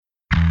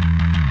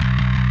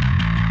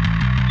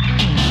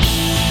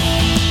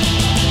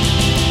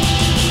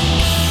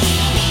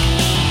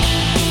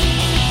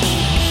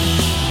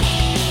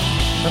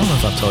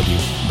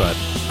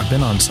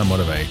been on somewhat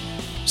of a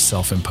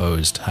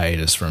self-imposed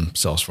hiatus from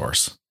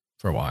Salesforce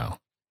for a while.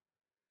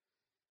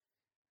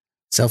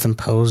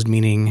 Self-imposed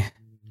meaning?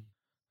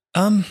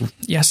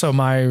 Yeah, so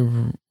my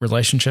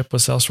relationship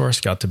with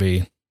Salesforce got to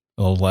be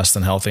a little less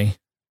than healthy.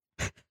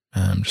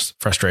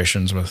 Just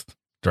frustrations with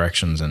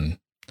directions and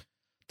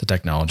the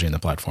technology and the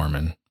platform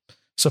and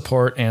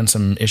support, and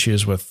some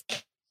issues with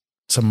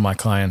some of my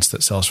clients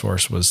that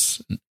Salesforce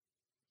was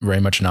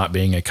very much not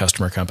being a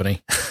customer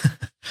company.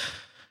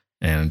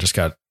 And I just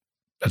got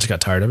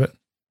tired of it.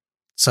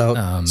 So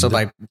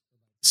by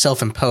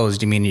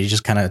self-imposed, you mean you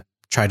just kind of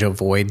try to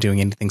avoid doing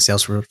anything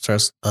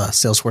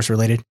Salesforce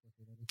related?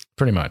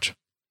 Pretty much.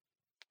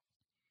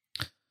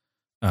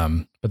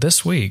 But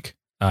this week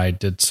I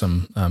did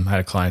had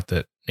a client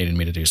that needed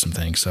me to do some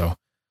things. So,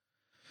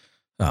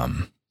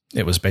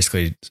 it was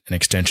basically an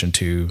extension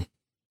to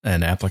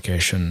an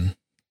application,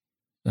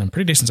 a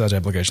pretty decent sized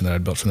application that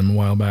I'd built for them a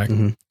while back.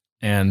 Mm-hmm.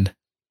 And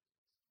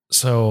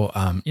so,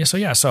 I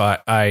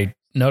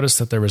noticed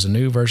that there was a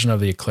new version of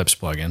the Eclipse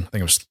plugin. I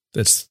think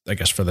it's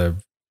for the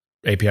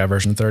API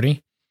version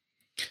 30.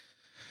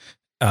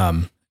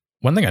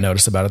 One thing I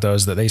noticed about it though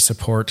is that they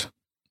support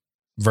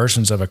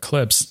versions of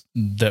Eclipse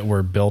that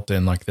were built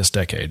in like this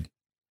decade.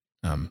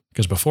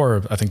 Because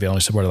before, I think they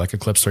only supported like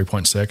Eclipse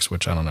 3.6,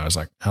 which I don't know, is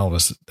like, how old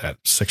is that?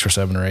 6 or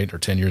 7 or 8 or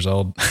 10 years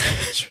old?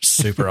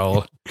 Super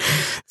old.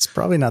 It's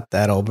probably not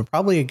that old, but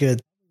probably a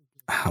good,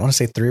 I want to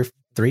say 3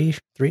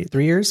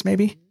 years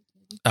maybe.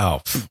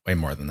 Oh, way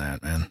more than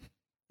that, man.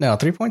 No,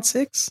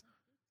 3.6.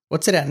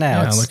 What's it at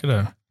now? Yeah, look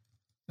at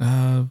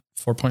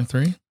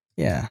 4.3.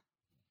 Yeah.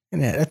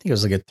 And I think it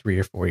was like a 3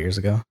 or 4 years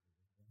ago.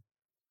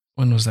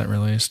 When was that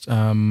released?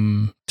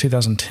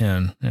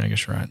 2010. Yeah, I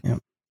guess you're right. Yep.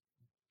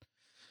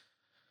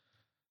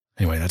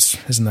 Anyway, that's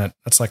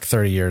like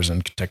 30 years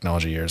in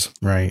technology years.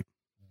 Right.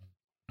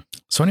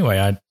 So anyway,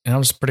 I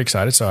was pretty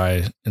excited. So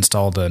I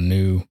installed the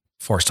new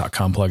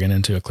Force.com plugin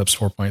into Eclipse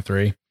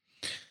 4.3.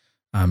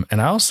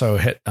 And I also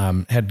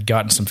had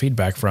gotten some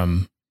feedback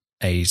from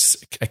a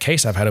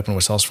case I've had open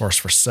with Salesforce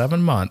for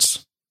 7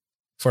 months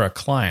for a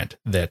client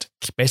that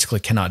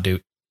basically cannot do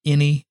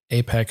any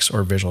Apex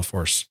or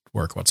Visualforce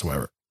work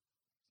whatsoever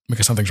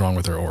because something's wrong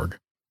with their org.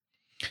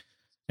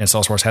 And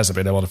Salesforce hasn't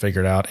been able to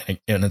figure it out,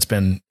 and it's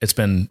been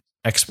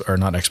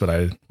not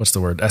expedited. What's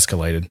the word?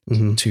 Escalated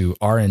to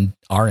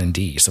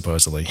R&D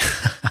supposedly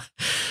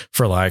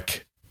for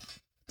like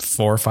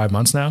 4 or 5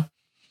 months now.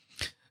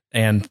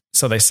 And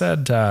so they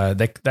said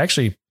they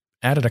actually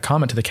added a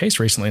comment to the case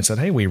recently and said,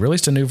 "Hey, we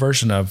released a new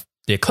version of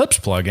the Eclipse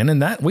plugin,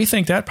 and that we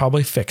think that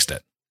probably fixed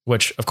it."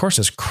 Which of course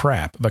is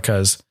crap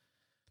because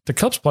the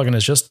Eclipse plugin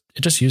it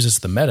just uses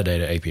the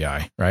metadata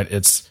API, right?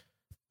 It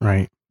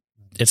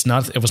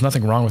was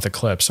nothing wrong with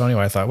Eclipse. So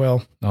anyway, I thought,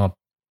 well, I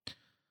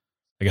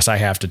guess I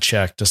have to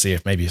check to see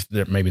if maybe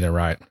they're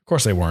right. Of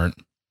course they weren't.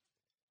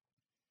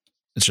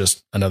 It's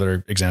just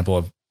another example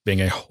of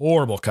being a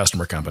horrible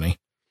customer company.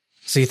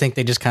 So you think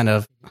they just kind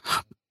of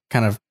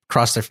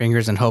crossed their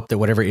fingers and hoped that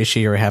whatever issue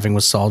you were having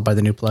was solved by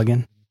the new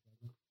plugin?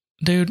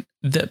 Dude,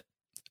 the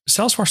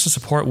Salesforce's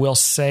support will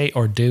say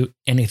or do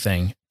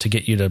anything to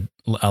get you to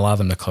allow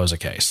them to close a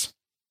case.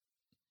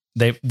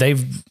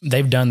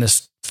 They've done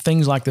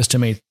things like this to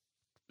me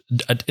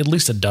at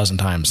least a dozen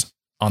times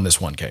on this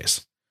one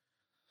case.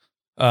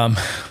 But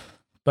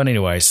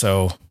anyway,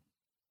 so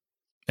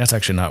that's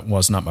actually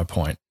was not my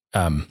point.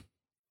 My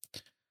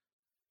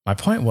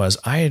point was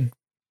I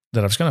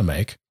was going to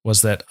make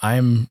was that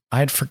I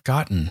had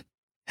forgotten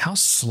how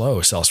slow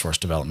Salesforce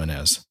development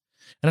is.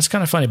 And it's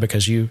kind of funny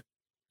because you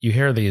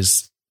hear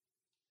these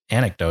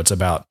anecdotes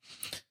about,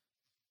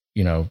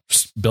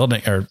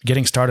 building or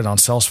getting started on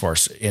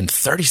Salesforce in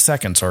 30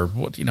 seconds or,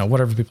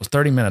 whatever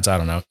 30 minutes, I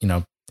don't know,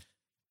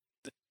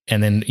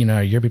 and then, you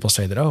hear people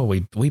say that, oh,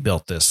 we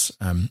built this.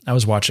 I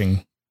was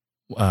watching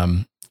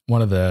one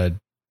of the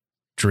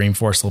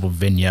Dreamforce little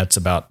vignettes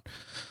about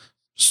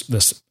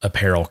this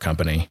apparel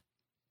company.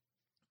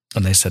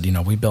 And they said,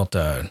 we built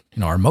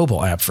our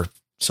mobile app for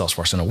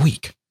Salesforce in a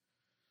week.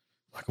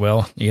 Like,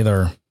 well,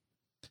 either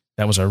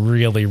that was a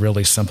really,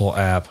 really simple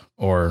app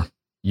or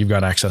you've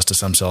got access to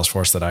some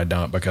Salesforce that I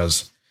don't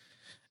because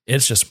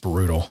it's just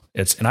brutal.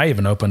 And I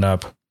even opened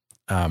up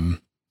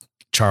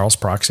Charles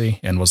Proxy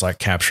and was like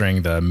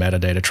capturing the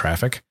metadata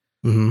traffic.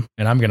 Mm-hmm.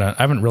 And I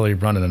haven't really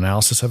run an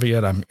analysis of it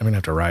yet. I'm going to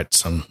have to write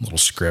some little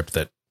script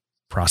that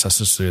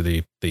processes through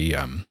the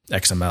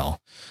XML,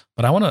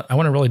 but I want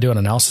to really do an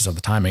analysis of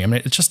the timing. I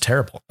mean, it's just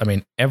terrible. I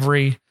mean,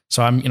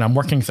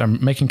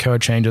 I'm making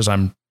code changes.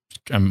 I'm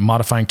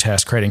modifying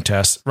tests, creating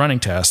tests,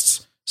 running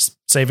tests,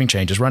 saving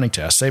changes, running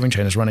tests, saving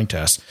changes, running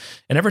tests.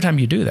 And every time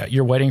you do that,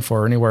 you're waiting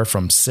for anywhere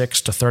from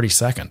 6 to 30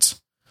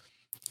 seconds.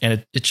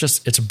 And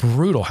it's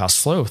brutal how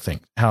slow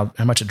how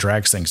much it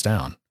drags things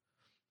down.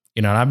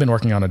 And I've been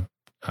working on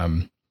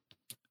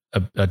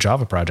a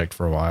Java project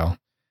for a while,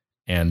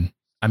 and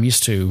I'm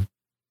used to,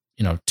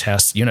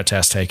 unit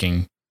tests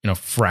taking,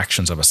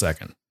 fractions of a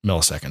second,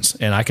 milliseconds.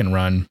 And I can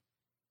run,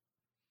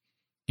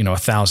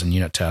 1,000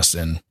 unit tests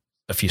in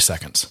a few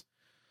seconds.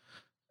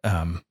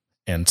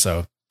 And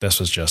so this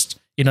was just,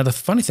 the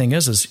funny thing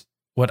is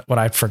what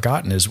I've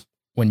forgotten is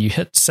when you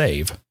hit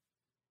save,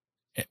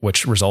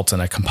 which results in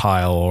a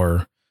compile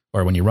or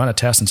when you run a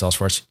test in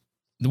Salesforce,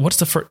 what's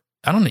the first,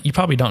 you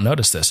probably don't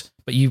notice this,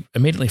 but you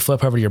immediately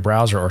flip over to your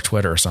browser or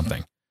Twitter or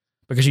something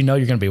because you're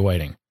going to be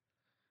waiting.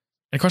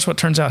 And of course, what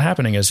turns out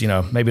happening is,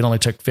 maybe it only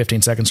took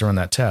 15 seconds to run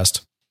that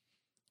test,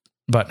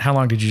 but how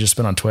long did you just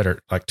spend on Twitter?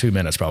 Like 2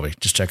 minutes, probably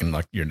just checking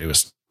like your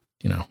newest,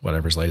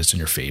 whatever's latest in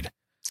your feed.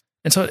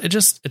 And so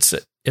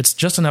it's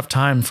just enough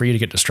time for you to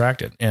get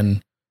distracted.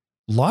 And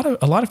a lot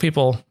of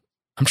people,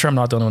 I'm sure I'm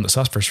not the only one that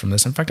suffers from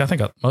this. In fact, I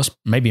think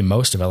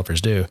most developers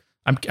do.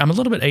 I'm a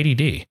little bit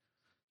ADD.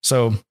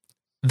 So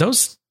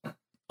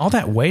all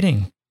that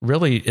waiting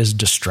really is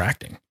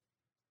distracting.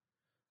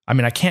 I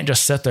mean, I can't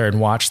just sit there and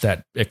watch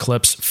that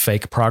Eclipse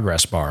fake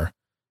progress bar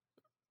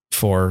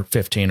for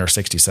 15 or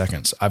 60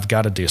 seconds. I've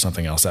got to do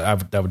something else.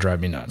 That would drive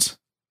me nuts.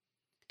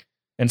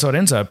 And so it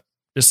ends up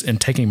just in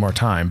taking more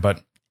time.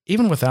 But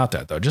even without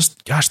that, though,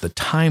 just the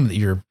time that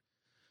you're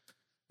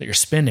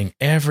spending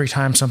every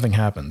time something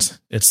happens,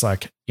 it's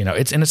like,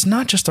 it's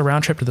not just the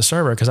round trip to the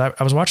server, because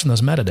I was watching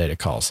those metadata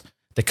calls.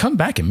 They come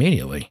back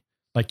immediately.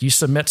 Like you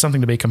submit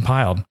something to be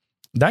compiled,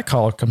 that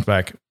call comes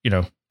back,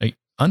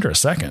 under a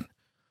second.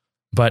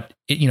 But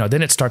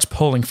then it starts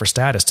pulling for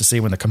status to see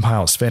when the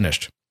compile is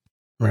finished.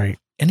 Right.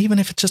 And even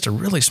if it's just a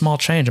really small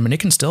change, I mean, it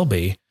can still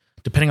be,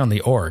 depending on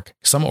the org.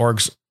 Some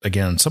orgs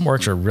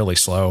are really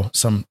slow.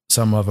 Some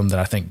of them that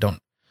I think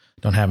don't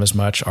have as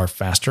much are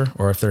faster,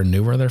 or if they're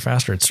newer, they're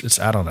faster. It's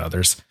I don't know.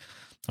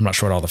 I'm not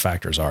sure what all the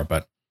factors are,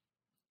 but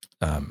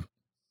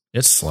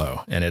it's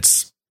slow, and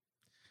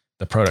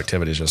the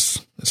productivity is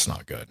just, it's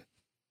not good.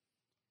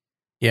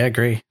 Yeah, I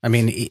agree. I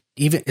mean,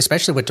 even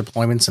especially with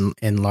deployments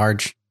in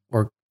large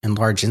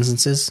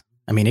instances,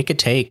 I mean, it could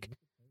take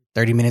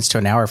 30 minutes to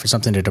an hour for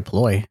something to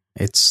deploy.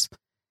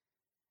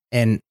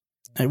 And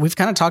we've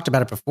kind of talked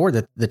about it before,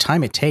 that the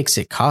time it takes,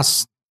 it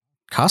costs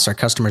our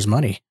customers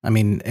money. I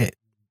mean,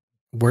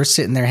 we're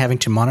sitting there having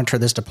to monitor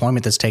this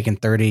deployment that's taken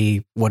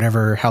 30,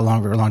 whatever, how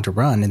long to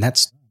run. And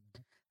that's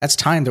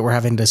time that we're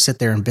having to sit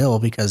there and bill,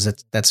 because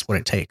that's what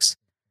it takes.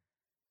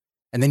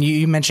 And then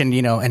you mentioned,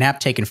 an app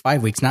taking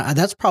 5 weeks. Now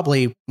that's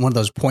probably one of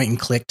those point and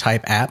click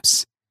type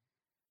apps.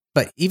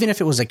 But even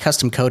if it was a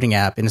custom coding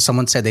app and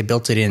someone said they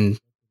built it in,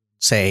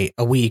 say,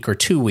 a week or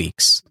 2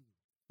 weeks,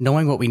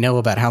 knowing what we know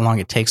about how long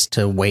it takes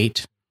to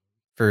wait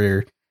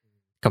for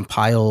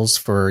compiles,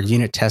 for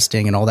unit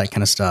testing and all that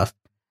kind of stuff,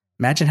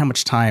 imagine how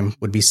much time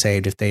would be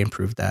saved if they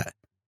improved that.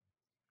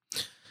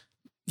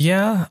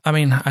 Yeah. I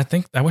mean,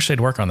 I wish they'd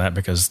work on that,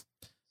 because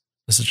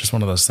this is just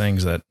one of those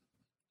things that,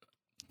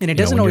 and it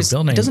doesn't always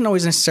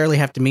necessarily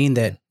have to mean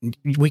that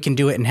we can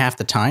do it in half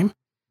the time,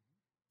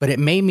 but it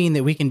may mean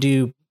that we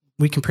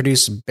can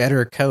produce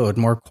better code,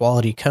 more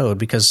quality code,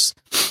 because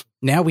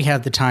now we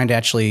have the time to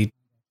actually,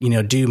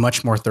 do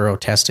much more thorough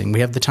testing. We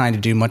have the time to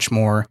do much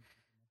more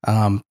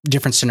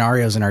different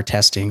scenarios in our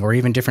testing, or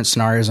even different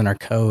scenarios in our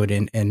code,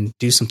 and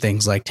do some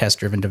things like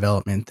test-driven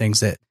development, things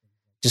that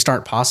just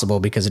aren't possible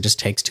because it just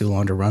takes too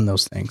long to run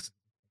those things.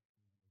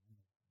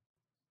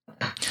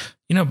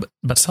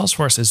 But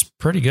Salesforce is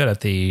pretty good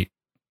at the,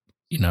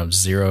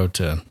 0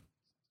 to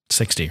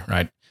 60,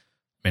 right?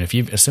 I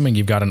mean, assuming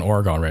you've got an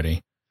org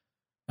already,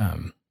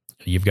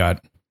 you've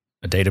got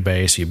a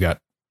database, you've got,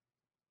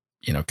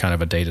 kind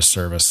of a data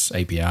service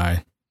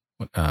API,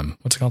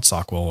 what's it called?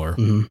 Sockwell or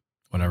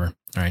whatever,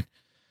 right?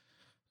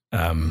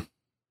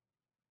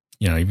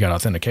 You've got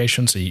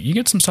authentication, so you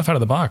get some stuff out of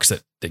the box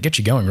that gets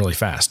you going really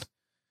fast.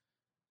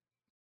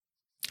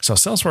 So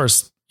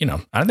Salesforce,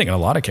 I think in a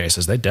lot of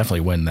cases, they definitely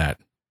win that.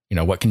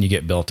 What can you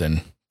get built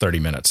in 30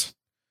 minutes?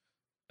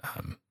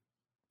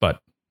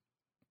 But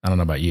I don't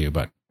know about you,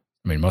 but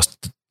I mean, most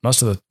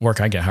of the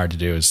work I get hired to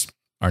do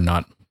are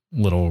not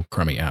little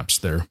crummy apps.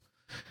 They're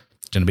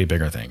going to be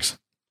bigger things.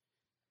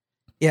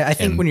 Yeah, I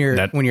think when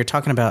you're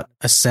talking about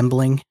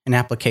assembling an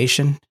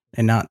application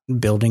and not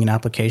building an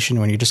application,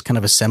 when you're just kind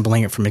of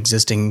assembling it from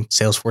existing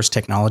Salesforce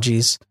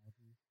technologies,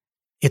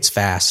 it's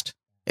fast.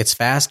 It's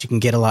fast. You can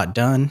get a lot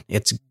done.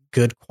 It's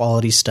good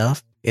quality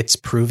stuff. It's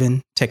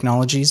proven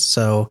technologies.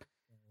 So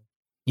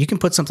you can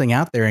put something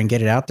out there and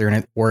get it out there and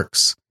it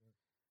works.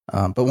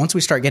 But once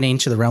we start getting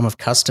into the realm of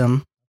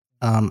custom,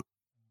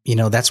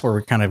 that's where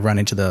we kind of run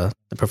into the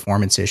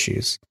performance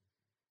issues,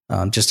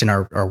 just in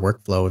our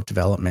workflow of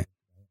development,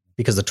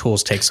 because the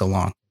tools take so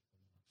long.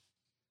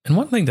 And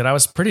one thing that I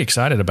was pretty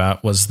excited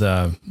about was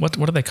what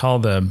do they call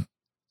the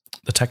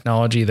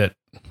technology that,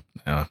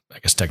 I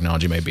guess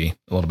technology may be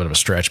a little bit of a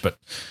stretch, but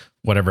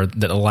whatever,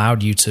 that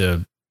allowed you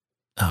to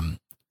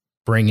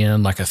bring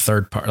in like a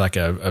third part, like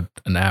an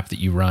app that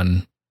you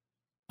run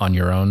on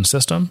your own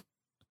system.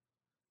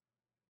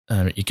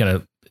 You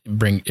can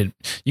bring it.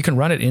 You can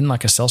run it in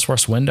like a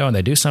Salesforce window, and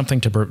they do something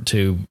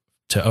to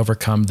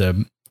overcome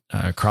the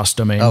cross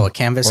domain. Oh, a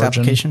Canvas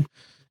origin application.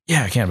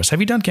 Yeah, Canvas. Have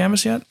you done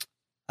Canvas yet?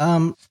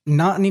 Not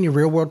in any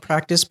real world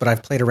practice, but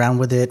I've played around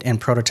with it and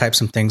prototyped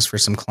some things for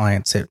some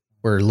clients that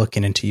were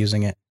looking into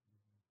using it.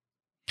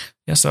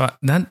 Yeah, so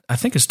that I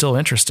think is still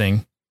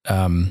interesting.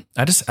 I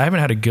haven't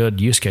had a good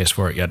use case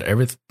for it yet.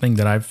 Everything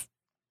that I've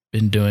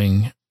been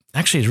doing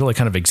actually is really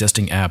kind of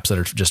existing apps that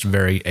are just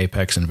very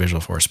Apex and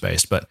Visualforce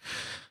based. But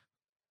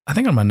I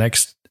think on my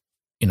next,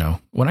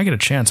 when I get a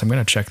chance, I'm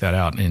going to check that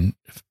out. And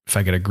if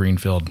I get a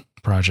greenfield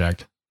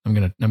project, I'm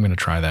going to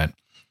try that.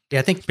 Yeah,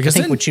 I think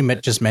what you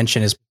just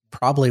mentioned is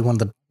probably one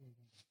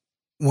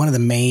of the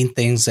main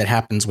things that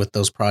happens with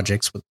those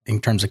projects in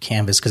terms of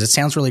Canvas, because it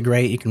sounds really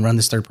great. You can run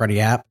this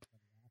third-party app.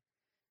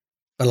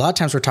 But a lot of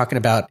times we're talking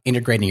about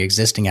integrating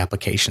existing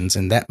applications,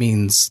 and that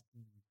means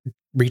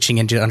reaching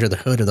into under the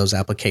hood of those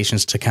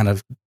applications to kind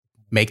of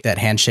make that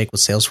handshake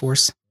with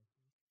Salesforce.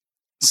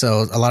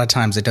 So a lot of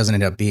times it doesn't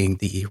end up being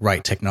the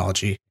right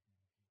technology,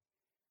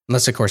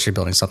 unless, of course, you're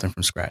building something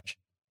from scratch.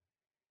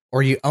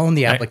 Or you own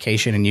the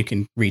application and you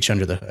can reach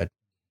under the hood.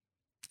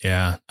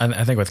 Yeah.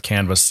 I think with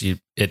Canvas, you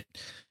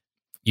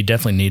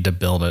definitely need to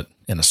build it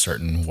in a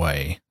certain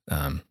way.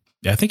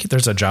 I think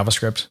there's a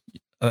JavaScript.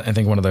 I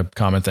think one of the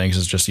common things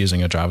is just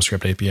using a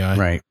JavaScript API.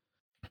 Right.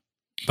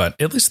 But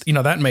at least,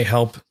 that may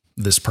help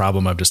this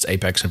problem of just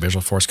Apex and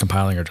Visualforce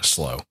compiling are just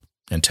slow,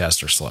 and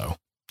tests are slow,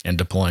 and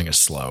deploying is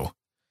slow.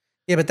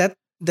 Yeah, but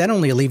that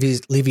only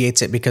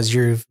alleviates it because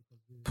you've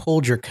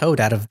pulled your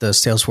code out of the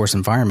Salesforce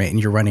environment and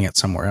you're running it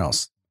somewhere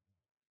else.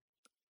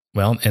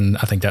 Well, and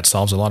I think that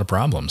solves a lot of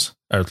problems,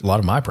 or a lot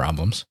of my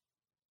problems.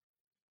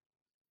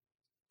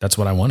 That's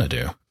what I want to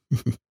do.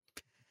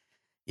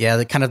 Yeah,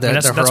 the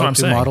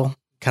Heroku model.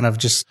 Kind of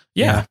just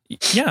yeah.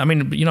 I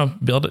mean,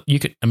 build it. You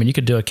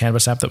could do a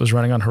Canvas app that was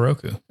running on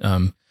Heroku,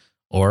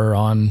 or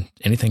on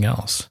anything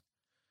else.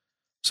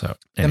 So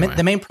anyway.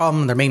 The main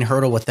problem, the main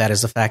hurdle with that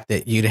is the fact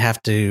that you'd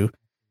have to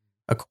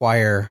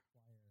acquire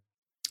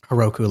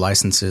Heroku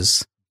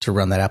licenses to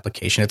run that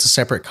application. It's a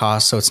separate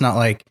cost, so it's not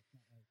like,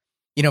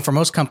 for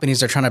most companies,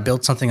 they're trying to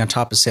build something on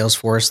top of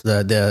Salesforce,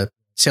 the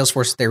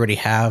Salesforce they already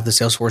have, the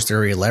Salesforce they're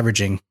already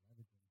leveraging,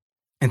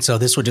 and so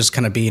this would just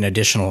kind of be an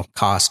additional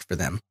cost for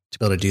them to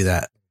be able to do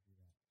that.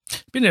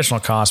 It'd be an additional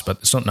cost, but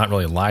it's not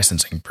really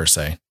licensing per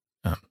se.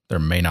 There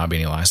may not be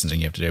any licensing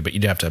you have to do, but you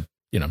do have to,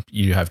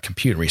 you have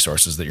compute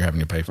resources that you're having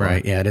to pay for.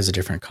 Right. Yeah, it is a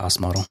different cost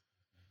model.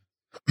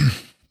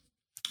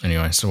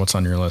 Anyway, so what's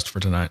on your list for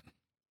tonight?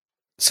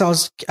 So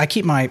I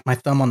keep my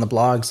thumb on the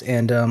blogs,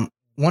 and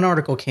one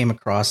article came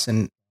across,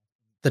 and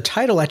the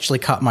title actually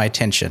caught my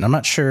attention. I'm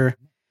not sure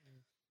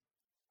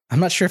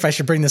if I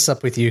should bring this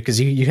up with you because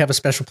you have a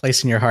special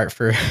place in your heart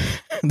for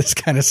this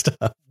kind of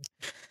stuff.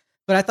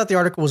 But I thought the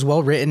article was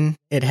well written.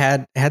 It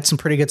had some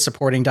pretty good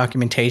supporting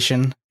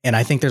documentation, and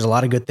I think there's a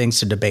lot of good things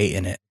to debate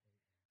in it.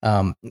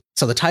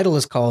 So the title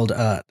is called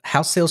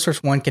How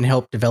Salesforce One Can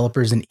Help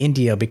Developers in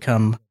India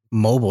Become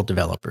Mobile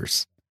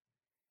Developers.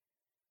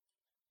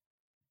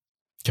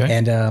 Okay.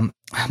 And I'm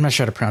not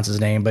sure how to pronounce his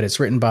name, but it's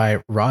written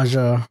by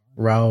Raja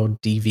Rao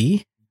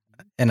DV,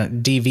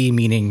 and DV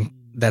meaning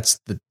that's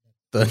the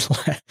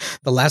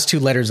last two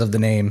letters of the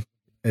name.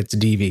 It's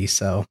DV.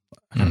 So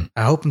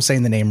I hope I'm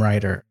saying the name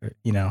right, or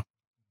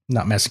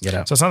not messing it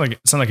up. So it sounded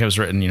like it was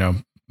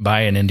written,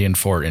 by an Indian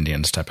for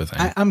Indians type of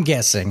thing. I'm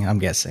guessing.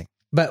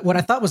 But what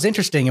I thought was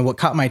interesting and what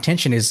caught my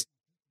attention is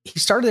he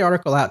started the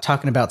article out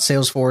talking about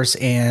Salesforce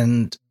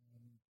and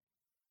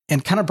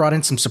kind of brought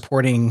in some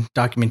supporting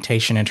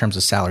documentation in terms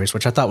of salaries,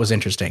 which I thought was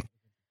interesting.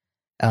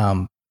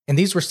 And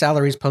these were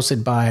salaries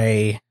posted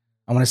by,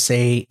 I want to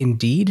say,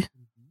 Indeed.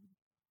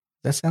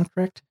 Does that sound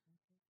correct?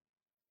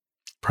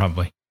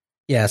 Probably.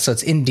 Yeah, so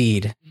it's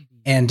Indeed.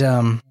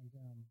 And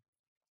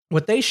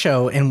what they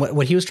show and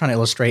what he was trying to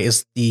illustrate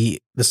is the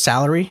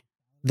salary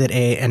that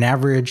an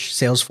average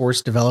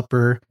Salesforce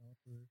developer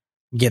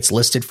gets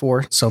listed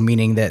for. So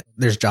meaning that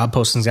there's job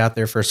postings out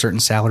there for a certain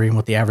salary and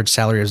what the average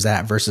salary is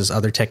that versus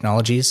other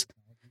technologies.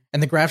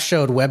 And the graph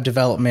showed web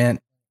development,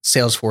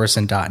 Salesforce,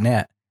 and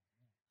 .NET.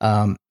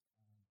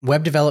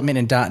 Web development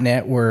and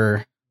 .NET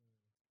were,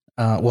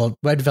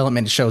 web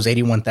development shows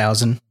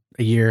 $81,000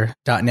 a year.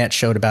 .NET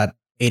showed about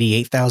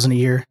 $88,000 a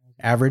year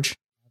average.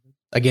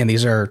 Again,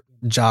 these are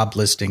job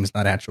listings,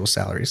 not actual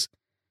salaries.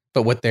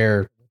 But what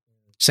they're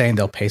saying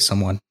they'll pay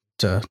someone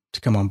to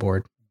come on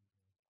board.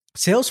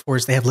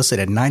 Salesforce, they have listed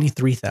at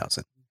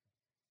 $93,000.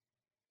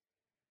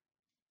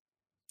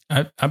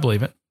 I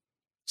believe it.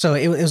 So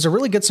it was a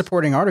really good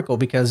supporting article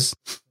because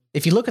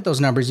if you look at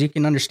those numbers, you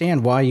can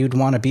understand why you'd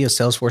want to be a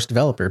Salesforce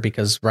developer,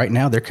 because right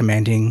now they're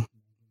commanding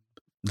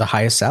the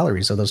highest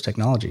salaries of those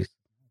technologies.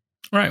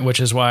 Right, which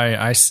is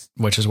why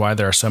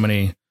there are so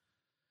many.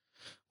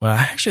 Well,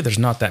 actually, there's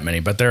not that many,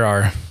 but there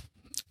are.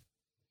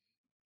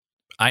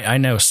 I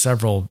know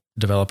several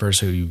developers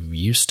who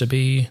used to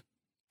be,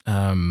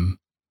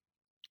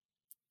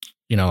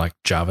 like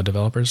Java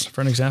developers, for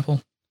an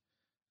example,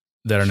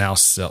 that are now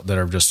that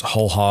are just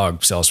whole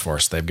hog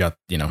Salesforce. They've got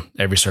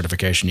every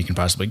certification you can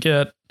possibly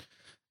get,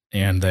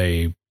 and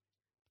they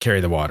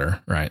carry the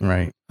water, right?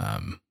 Right.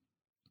 And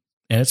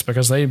it's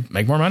because they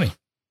make more money.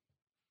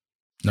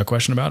 No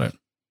question about it.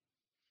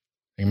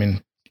 I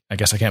mean, I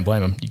guess I can't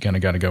blame them. You kind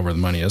of got to go where the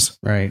money is,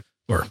 right?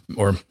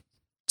 Or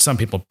some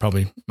people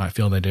probably might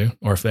feel they do,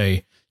 or if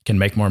they can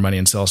make more money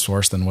in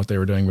Salesforce than what they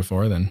were doing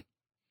before, then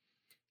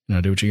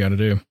do what you got to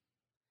do.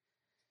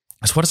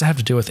 So what does it have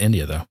to do with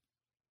India, though?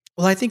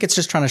 Well, I think it's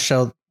just trying to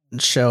show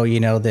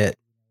that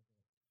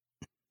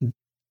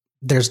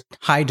there's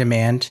high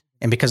demand,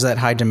 and because of that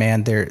high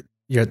demand,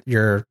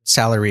 your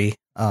salary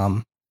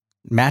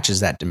matches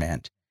that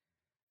demand.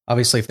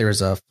 Obviously, if there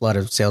was a flood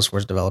of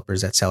Salesforce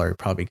developers, that salary would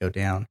probably go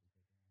down.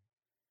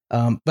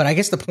 But I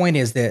guess the point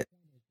is that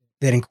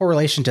in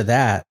correlation to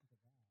that,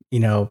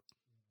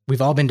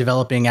 we've all been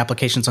developing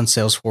applications on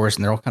Salesforce,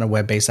 and they're all kind of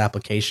web-based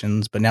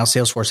applications. But now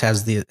Salesforce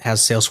has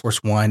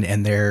Salesforce One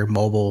and their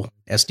mobile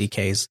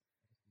SDKs,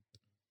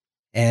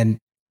 and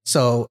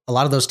so a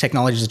lot of those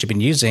technologies that you've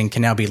been using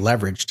can now be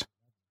leveraged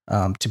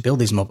to build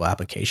these mobile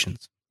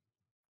applications.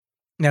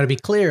 Now, to be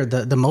clear,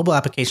 the mobile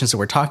applications that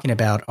we're talking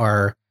about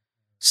are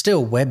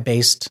still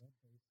web-based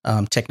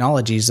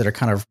technologies that are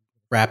kind of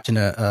wrapped in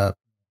a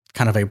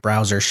kind of a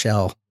browser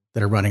shell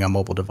that are running on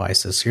mobile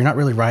devices. So you're not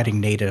really writing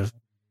native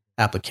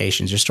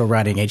applications. You're still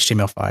writing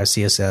HTML5,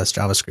 CSS,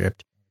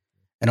 JavaScript,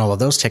 and all of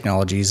those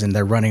technologies, and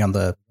they're running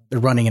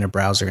in a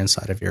browser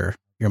inside of your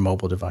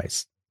mobile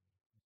device.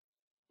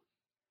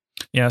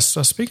 Yeah.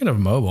 So speaking of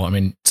mobile, I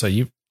mean, so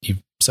you've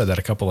said that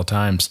a couple of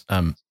times.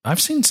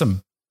 I've seen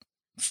some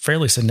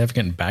fairly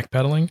significant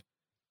backpedaling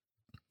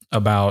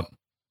about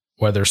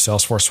whether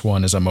Salesforce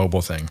One is a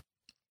mobile thing.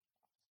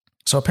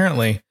 So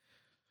apparently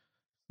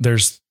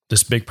there's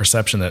this big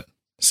perception that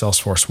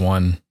Salesforce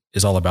One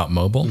is all about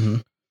mobile.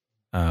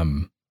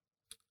 Mm-hmm.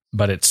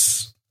 But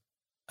it's,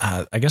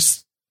 I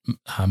guess,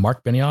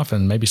 Mark Benioff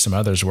and maybe some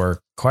others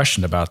were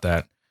questioned about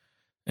that.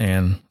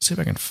 And let's see if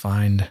I can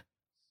find,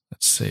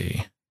 let's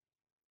see.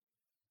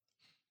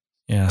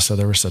 Yeah, so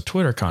there was a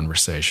Twitter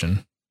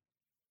conversation.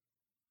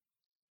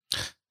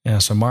 Yeah,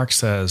 so Mark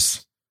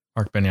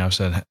Benioff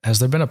said, has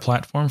there been a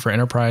platform for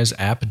enterprise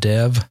app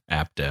dev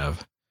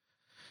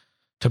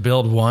to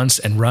build once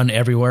and run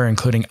everywhere,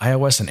 including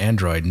iOS and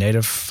Android,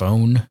 native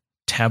phone,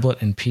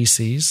 tablet, and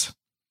PCs?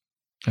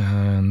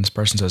 And this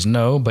person says,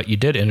 no, but you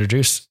did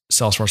introduce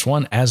Salesforce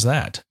One as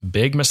that.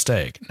 Big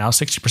mistake. Now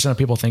 60% of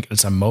people think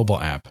it's a mobile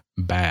app.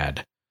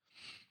 Bad.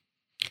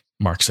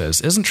 Mark says,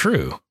 isn't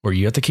true. Were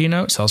you at the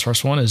keynote?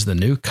 Salesforce One is the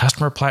new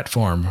customer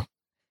platform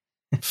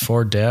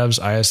for devs,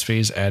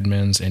 ISVs,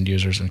 admins, end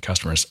users, and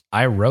customers.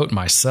 I wrote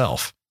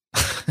myself.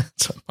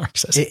 That's what Mark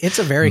says. It's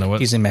a very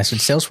confusing message.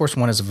 Salesforce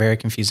One is a very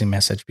confusing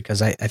message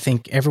because I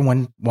think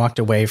everyone walked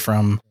away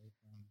from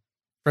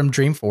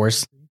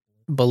Dreamforce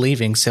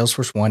believing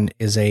Salesforce One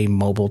is a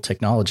mobile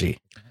technology.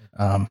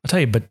 I'll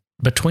tell you, but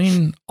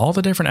between all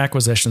the different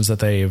acquisitions that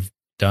they've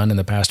done in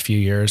the past few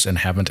years and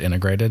haven't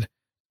integrated,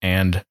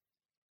 and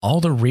all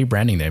the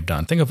rebranding they've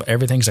done, think of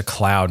everything's a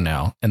cloud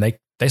now. And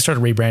they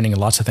started rebranding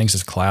lots of things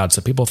as cloud.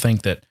 So people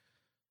think that,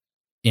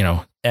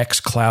 X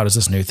cloud is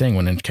this new thing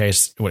when in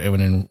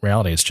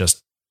reality, it's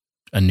just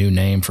a new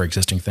name for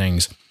existing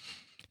things.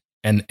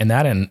 And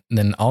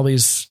then all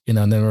these, and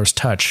then there was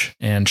Touch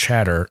and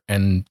Chatter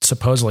and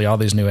supposedly all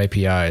these new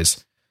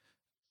APIs,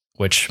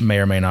 which may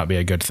or may not be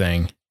a good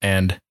thing.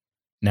 And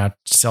now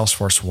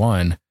Salesforce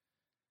One,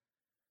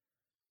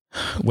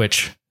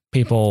 which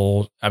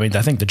people, I mean,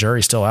 I think the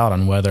jury's still out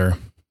on whether,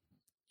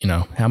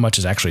 how much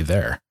is actually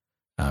there.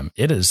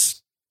 It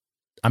is,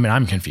 I mean,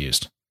 I'm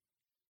confused.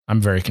 I'm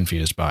very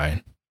confused by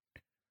it.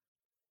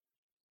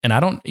 And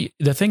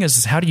the thing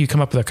is how do you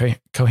come up with a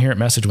coherent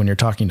message when you're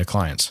talking to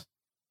clients?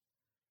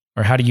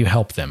 Or how do you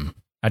help them?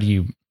 I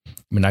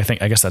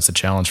guess that's a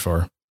challenge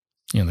for,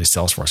 these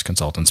Salesforce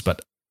consultants,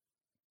 but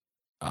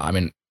I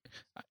mean,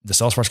 the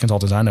Salesforce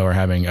consultants I know are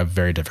having a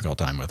very difficult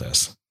time with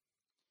this.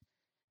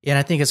 Yeah, and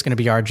I think it's going to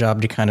be our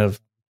job to kind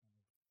of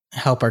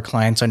help our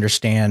clients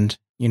understand,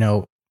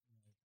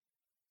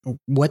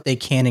 what they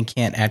can and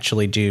can't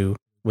actually do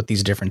with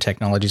these different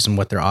technologies and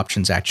what their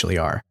options actually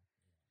are.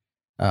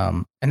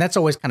 And that's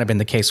always kind of been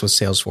the case with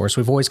Salesforce.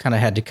 We've always kind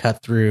of had to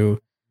cut through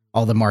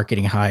all the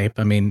marketing hype.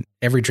 I mean,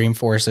 every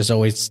Dreamforce, there's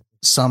always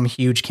some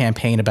huge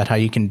campaign about how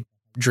you can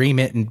dream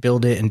it and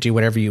build it and do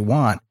whatever you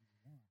want.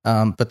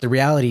 But the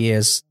reality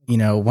is,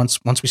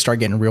 once we start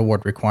getting real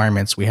world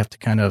requirements, we have to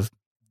kind of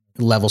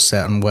level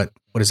set on what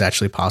is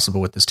actually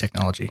possible with this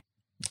technology.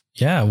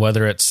 Yeah,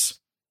 whether it's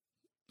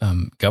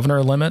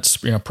governor limits,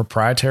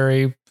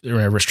 proprietary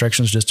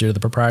restrictions just due to the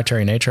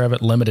proprietary nature of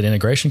it, limited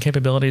integration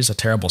capabilities, a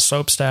terrible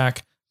SOAP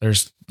stack.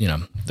 There's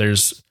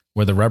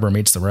where the rubber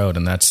meets the road,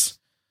 and that's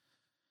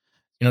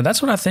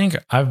what I think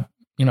I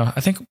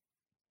think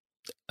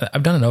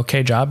I've done an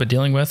okay job at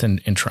dealing with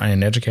and trying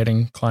and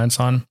educating clients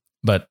on.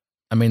 But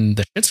I mean,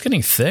 the shit's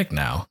getting thick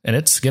now, and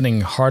it's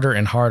getting harder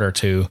and harder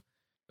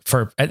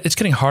for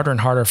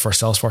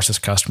Salesforce's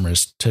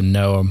customers to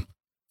know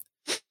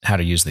how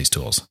to use these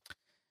tools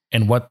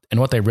and what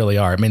they really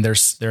are. I mean,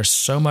 there's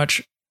so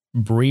much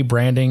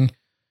rebranding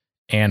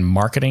and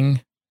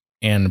marketing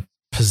and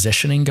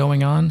positioning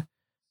going on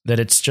that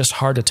it's just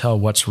hard to tell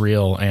what's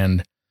real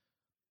and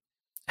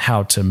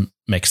how to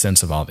make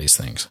sense of all these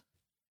things.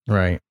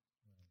 Right.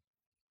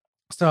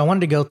 So I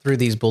wanted to go through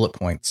these bullet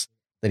points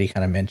that he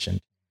kind of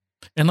mentioned.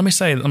 And let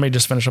me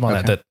just finish up on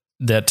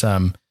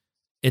that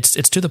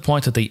it's to the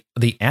point that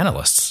the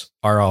analysts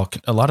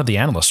a lot of the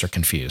analysts are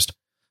confused,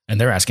 and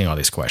they're asking all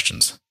these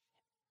questions.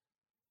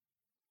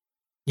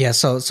 Yeah.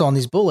 So on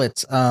these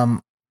bullets,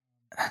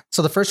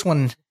 so the first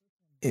one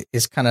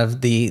is kind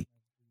of the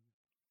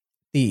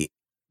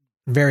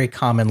very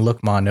common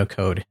Lookma no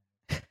code,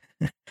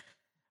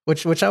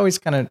 which always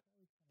kind of,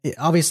 it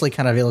obviously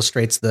kind of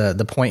illustrates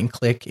the point and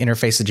click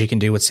interface that you can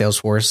do with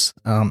Salesforce.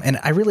 And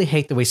I really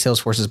hate the way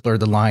Salesforce has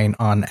blurred the line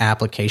on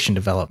application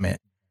development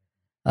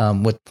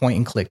with point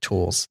and click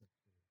tools.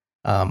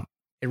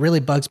 It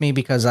really bugs me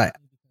because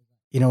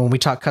when we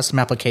talk custom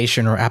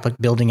application or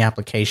building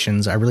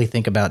applications, I really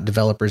think about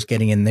developers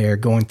getting in there,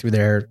 going through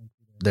their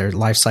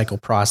life cycle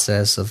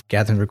process of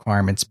gathering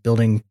requirements,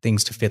 building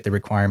things to fit the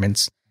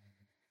requirements.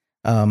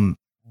 But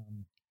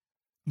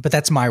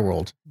that's my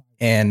world.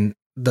 And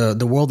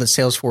the world that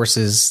Salesforce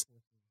is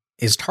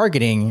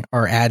targeting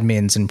are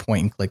admins and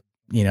point and click,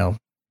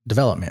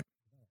 development.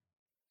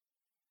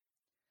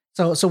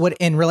 So what,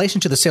 in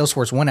relation to the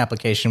Salesforce One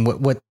application,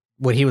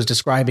 what he was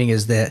describing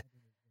is that,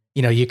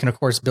 you can of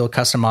course build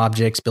custom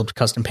objects, build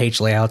custom page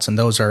layouts, and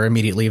those are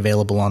immediately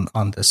available on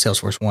the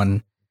Salesforce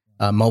One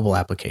mobile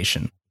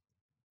application.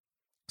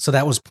 So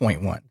that was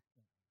point one.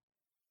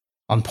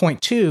 On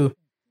point two,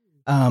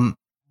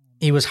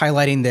 he was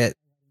highlighting that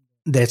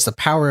it's the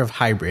power of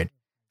hybrid.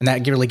 And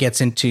that really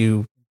gets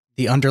into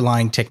the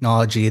underlying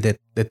technology that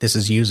this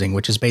is using,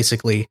 which is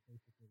basically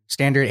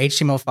standard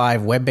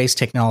HTML5 web-based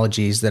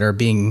technologies that are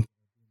being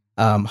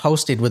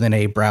hosted within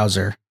a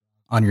browser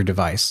on your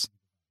device.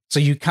 So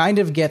you kind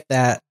of get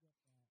that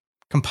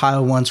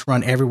compile once,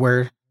 run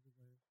everywhere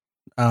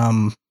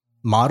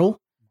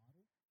model,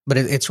 but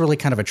it's really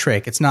kind of a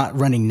trick. It's not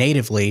running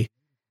natively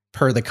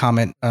per the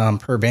comment,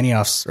 per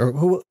Benioff's, or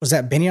who was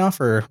that, Benioff,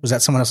 or was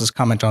that someone else's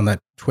comment on that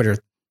Twitter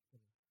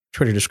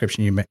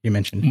description you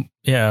mentioned?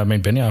 Yeah, I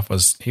mean, Benioff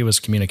was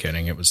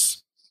communicating. It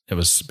was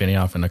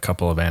Benioff and a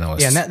couple of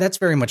analysts. Yeah, and that's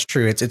very much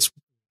true. It's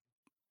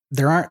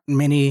there aren't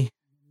many.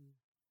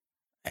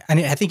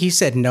 I think he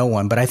said no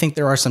one, but I think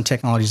there are some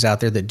technologies out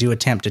there that do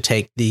attempt to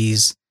take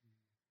these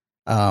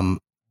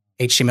HTML5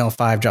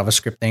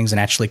 JavaScript things and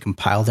actually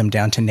compile them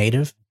down to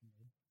native,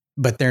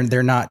 but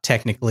they're not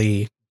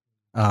technically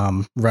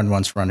run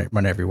once,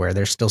 run everywhere.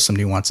 There's still some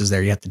nuances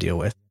there you have to deal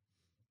with.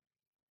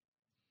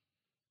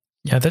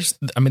 Yeah,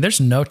 there's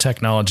no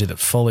technology that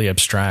fully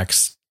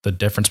abstracts the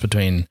difference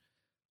between,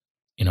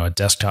 a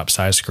desktop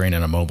size screen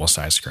and a mobile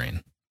size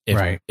screen.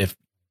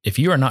 If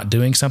you are not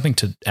doing something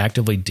to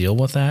actively deal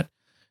with that,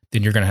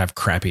 then you're going to have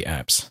crappy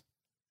apps.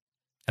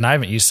 And I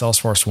haven't used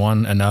Salesforce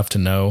One enough to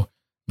know,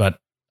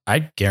 but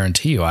I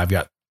guarantee you I've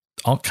got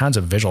all kinds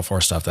of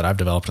Visualforce stuff that I've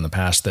developed in the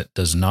past that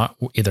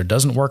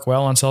doesn't work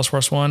well on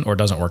Salesforce One or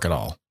doesn't work at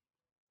all.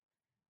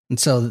 And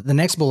so the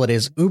next bullet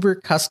is Uber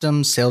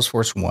Custom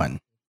Salesforce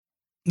One.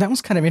 That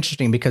was kind of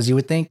interesting because you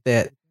would think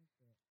that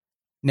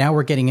now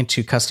we're getting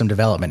into custom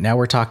development. Now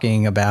we're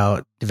talking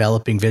about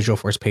developing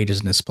Visualforce pages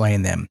and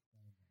displaying them.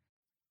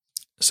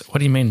 So what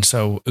do you mean?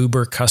 So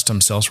Uber Custom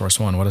Salesforce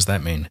One, what does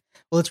that mean?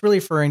 Well, it's really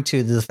referring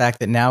to the fact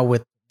that now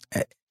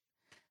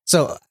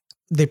so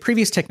the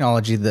previous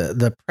technology,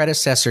 the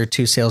predecessor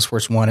to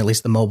Salesforce One, at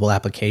least the mobile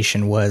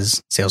application,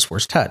 was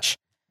Salesforce Touch.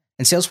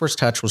 And Salesforce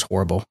Touch was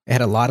horrible. It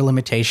had a lot of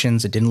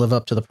limitations. It didn't live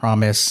up to the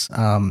promise.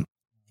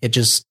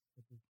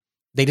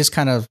 They just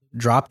kind of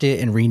dropped it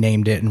and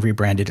renamed it and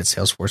rebranded it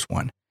Salesforce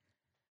One.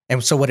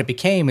 And so what it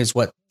became is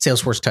what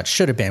Salesforce Touch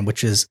should have been,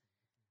 which is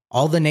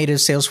all the native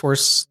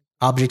Salesforce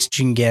objects that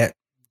you can get,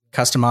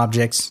 custom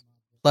objects,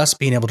 plus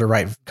being able to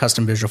write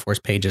custom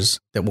Visualforce pages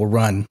that will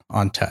run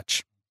on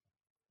Touch.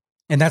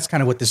 And that's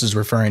kind of what this is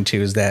referring to,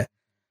 is that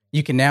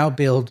you can now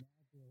build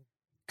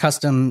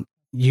custom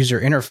user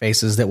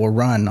interfaces that will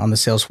run on the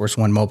Salesforce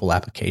One mobile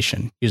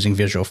application using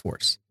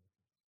Visualforce.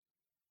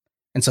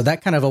 And so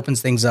that kind of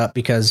opens things up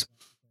because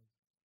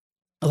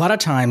a lot of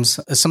times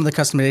some of the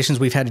customizations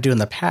we've had to do in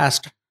the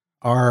past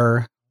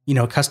are,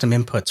 custom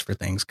inputs for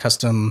things,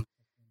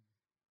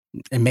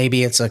 and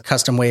maybe it's a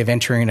custom way of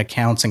entering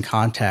accounts and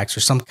contacts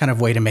or some kind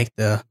of way to make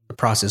the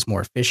process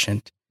more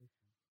efficient.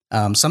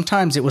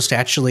 Sometimes it was to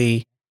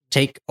actually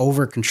take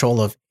over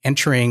control of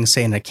entering,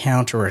 say, an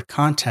account or a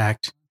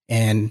contact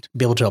and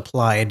be able to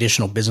apply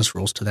additional business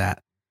rules to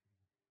that.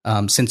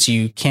 Since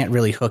you can't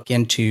really hook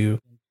into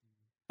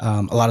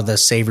a lot of the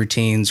save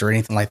routines or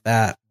anything like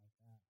that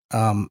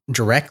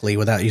directly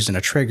without using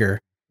a trigger,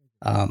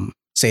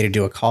 say to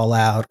do a call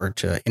out or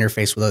to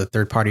interface with other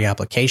third-party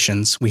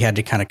applications, we had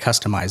to kind of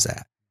customize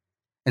that.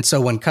 And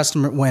so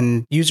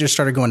when users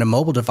started going to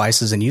mobile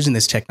devices and using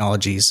these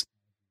technologies,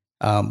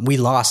 we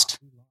lost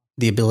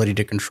the ability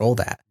to control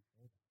that.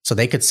 So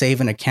they could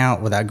save an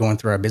account without going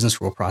through our business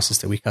rule process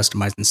that we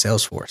customized in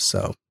Salesforce.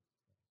 So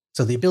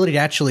the ability to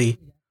actually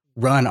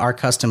run our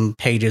custom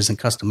pages and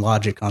custom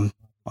logic on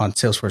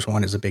Salesforce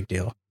One is a big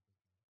deal.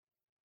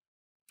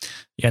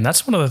 Yeah, and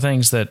that's one of the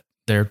things that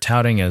they're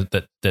touting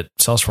that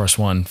Salesforce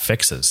One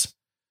fixes.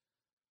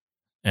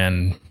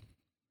 And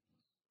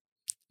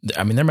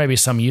I mean, there may be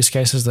some use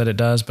cases that it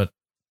does, but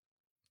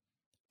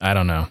I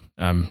don't know.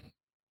 I'm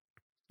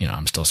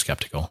still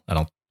skeptical. I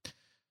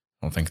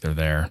don't think they're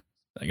there.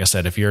 like I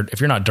said, if you're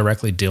not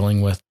directly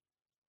dealing with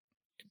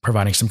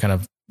providing some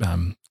kind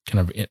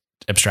of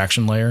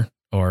abstraction layer,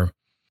 or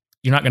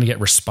you're not going to get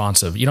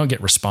responsive. You don't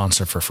get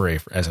responsive for free,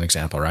 as an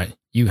example, right?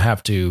 You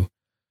have to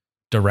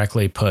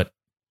directly put,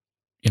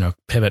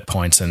 pivot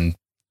points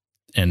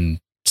and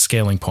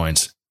scaling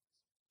points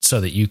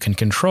so that you can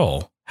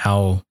control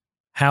how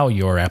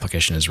your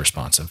application is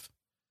responsive,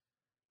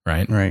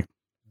 right? Right.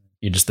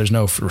 There's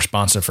no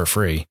responsive for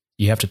free.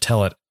 You have to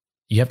tell it,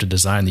 you have to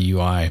design the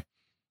UI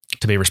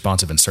to be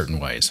responsive in certain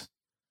ways.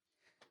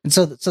 And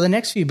so the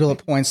next few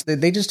bullet points,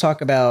 they just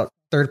talk about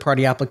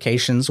third-party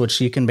applications, which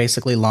you can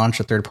basically launch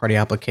a third-party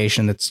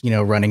application that's,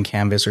 running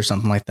Canvas or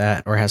something like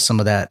that, or has some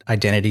of that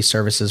identity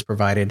services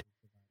provided.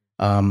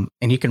 And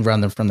you can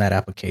run them from that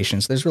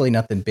application. So there's really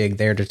nothing big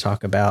there to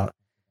talk about.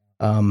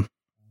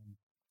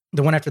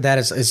 The one after that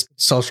is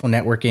social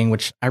networking,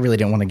 which I really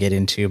didn't want to get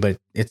into, but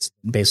it's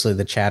basically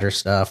the chatter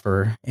stuff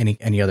or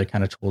any other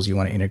kind of tools you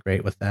want to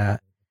integrate with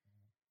that.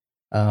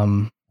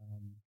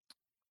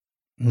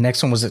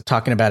 Next one was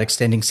talking about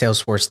extending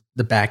Salesforce,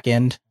 the back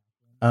end.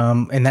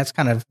 And that's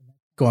kind of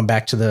going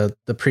back to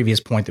the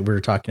previous point that we were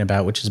talking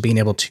about, which is being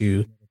able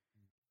to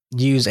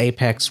use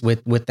Apex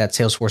with that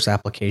Salesforce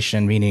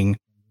application, meaning,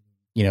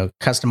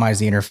 customize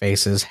the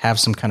interfaces, have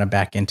some kind of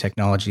back end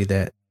technology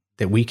that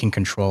we can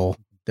control,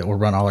 that will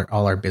run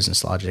all our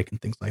business logic and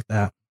things like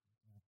that.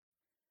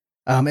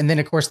 And then,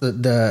 of course,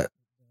 the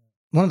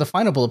one of the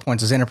final bullet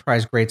points is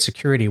enterprise grade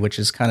security, which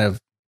is kind of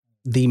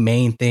the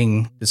main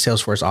thing that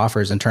Salesforce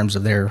offers in terms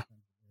of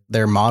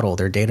their model,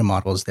 their data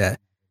model, is that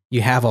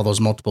you have all those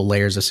multiple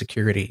layers of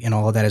security, and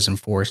all of that is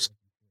enforced.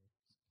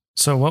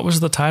 So what was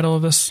the title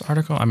of this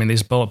article? I mean,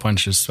 these bullet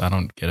points, I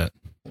don't get it.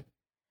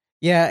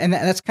 Yeah, and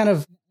that's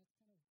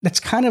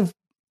kind of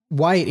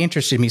why it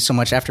interested me so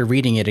much after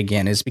reading it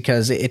again, is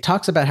because it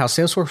talks about how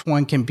Salesforce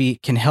One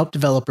can help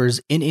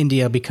developers in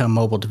India become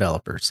mobile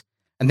developers.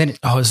 And then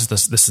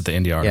this is the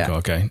India article. Yeah.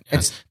 Okay.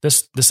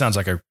 This sounds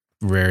like a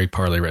very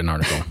poorly written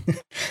article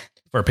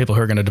for people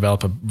who are going to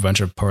develop a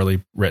bunch of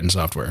poorly written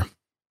software.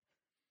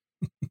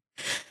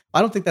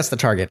 I don't think that's the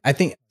target. I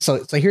think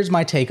so. So here's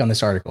my take on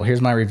this article.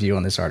 Here's my review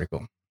on this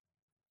article.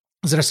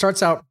 Is that it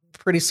starts out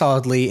pretty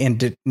solidly in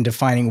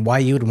defining why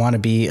you would want to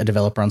be a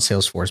developer on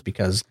Salesforce,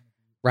 because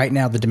right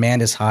now the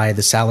demand is high,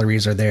 the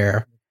salaries are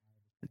there,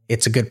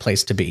 it's a good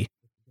place to be.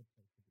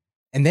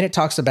 And then it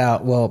talks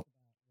about, well,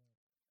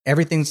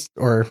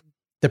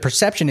 the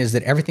perception is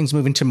that everything's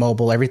moving to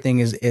mobile. Everything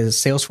is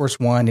Salesforce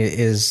One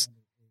is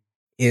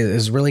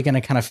really going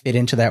to kind of fit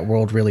into that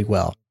world really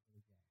well.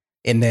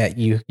 In that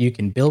you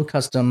can build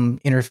custom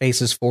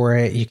interfaces for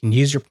it. You can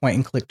use your point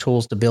and click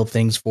tools to build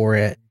things for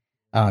it.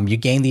 You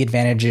gain the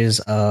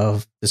advantages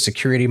of the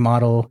security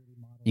model.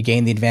 You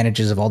gain the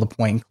advantages of all the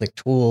point and click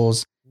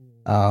tools.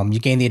 You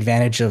gain the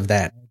advantage of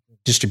that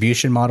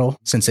distribution model,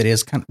 since it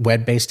is kind of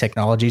web-based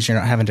technologies. You're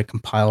not having to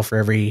compile for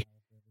every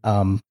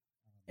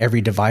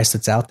device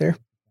that's out there.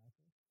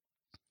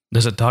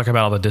 Does it talk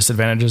about all the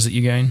disadvantages that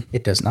you gain?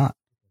 It does not.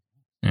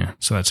 Yeah,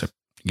 so that's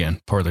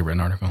again, poorly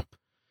written article.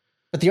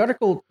 But the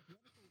article,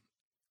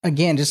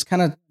 again, just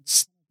kind of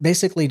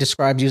basically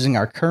describes using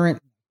our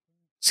current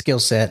skill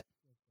set,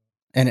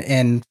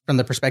 and from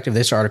the perspective of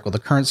this article, the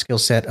current skill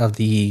set of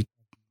the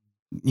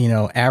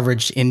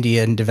average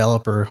Indian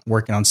developer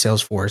working on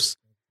Salesforce,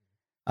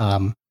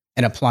 and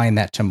applying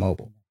that to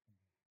mobile.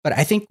 But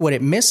I think what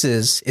it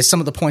misses is some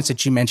of the points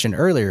that you mentioned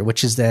earlier,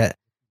 which is that,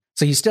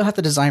 so you still have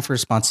to design for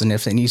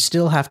responsiveness, and you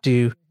still have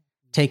to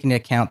take into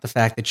account the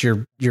fact that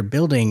you're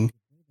building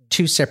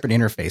two separate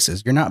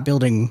interfaces. You're not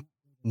building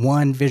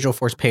one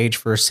Visualforce page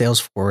for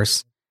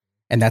Salesforce,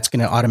 and that's going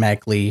to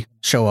automatically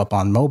show up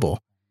on mobile.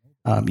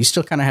 You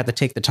still kind of have to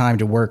take the time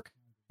to work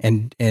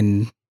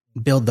and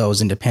build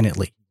those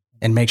independently,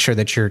 and make sure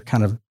that you're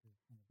kind of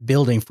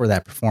building for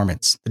that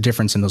performance, the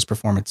difference in those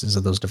performances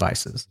of those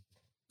devices.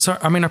 So,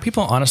 I mean, are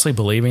people honestly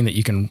believing that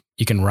you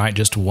can write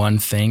just one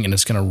thing and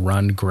it's going to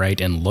run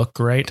great and look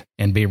great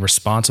and be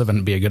responsive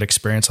and be a good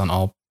experience on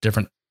all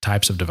different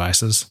types of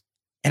devices?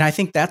 And I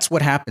think that's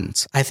what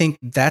happens. I think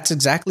that's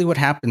exactly what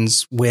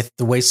happens with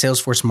the way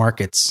Salesforce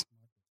markets,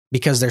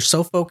 because they're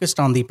so focused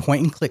on the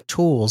point and click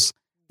tools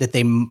that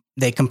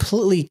they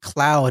completely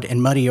cloud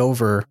and muddy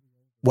over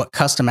what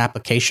custom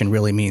application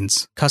really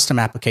means, custom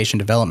application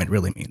development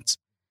really means.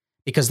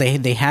 Because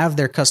they have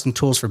their custom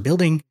tools for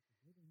building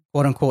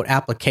quote unquote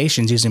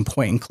applications using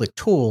point and click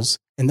tools.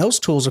 And those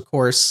tools, of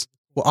course,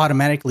 will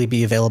automatically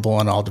be available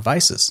on all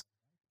devices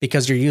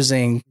because you're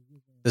using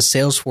the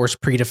Salesforce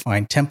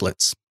predefined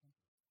templates.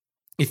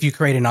 If you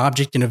create an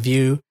object and a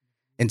view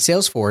in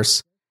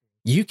Salesforce,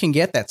 you can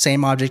get that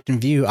same object and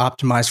view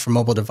optimized for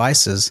mobile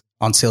devices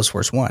on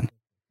Salesforce One.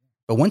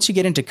 But once you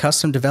get into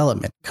custom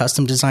development,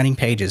 custom designing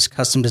pages,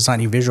 custom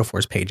designing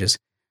Visualforce pages,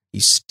 you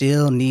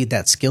still need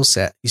that skill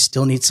set. You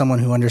still need someone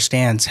who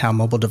understands how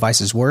mobile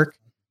devices work,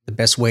 the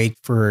best way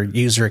for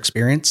user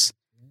experience,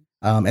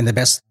 and the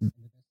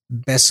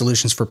best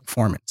solutions for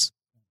performance.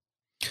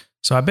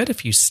 So I bet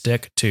if you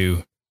stick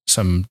to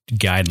some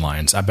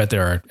guidelines. I bet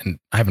there are, and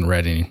I haven't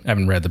read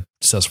the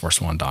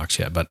Salesforce One docs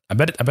yet, but I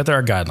bet there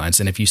are guidelines.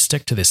 And if you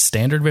stick to the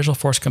standard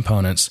Visualforce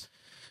components,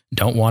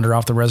 don't wander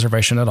off the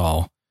reservation at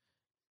all,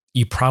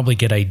 you probably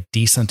get a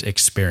decent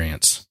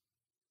experience,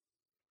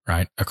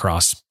 right,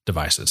 across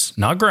devices.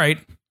 Not great,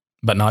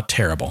 but not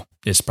terrible.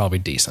 It's probably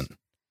decent.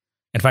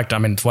 In fact, I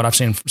mean, what I've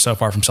seen so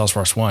far from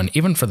Salesforce One,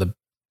 even for the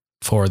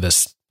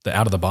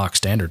out of the box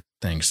standard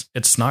things,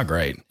 it's not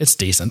great. It's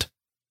decent.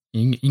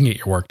 You can get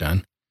your work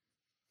done.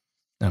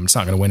 It's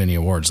not going to win any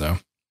awards though.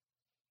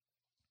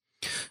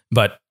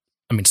 But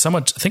I mean,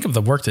 think of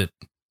the work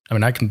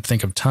I can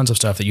think of tons of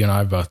stuff that you and I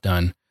have both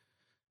done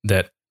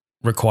that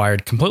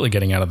required completely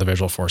getting out of the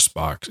Visualforce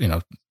box.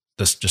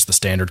 Just the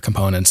standard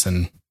components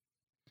and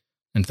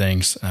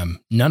things.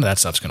 None of that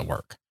stuff's going to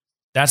work.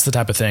 That's the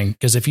type of thing.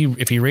 Because if you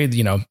read,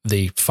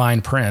 the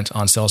fine print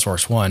on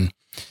Salesforce One,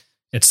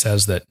 it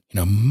says that,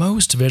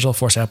 most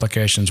Visualforce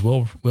applications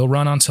will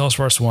run on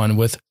Salesforce One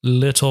with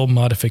little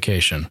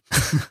modification.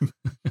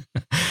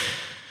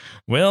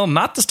 Well,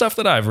 not the stuff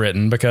that I've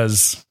written,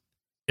 because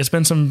it's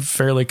been some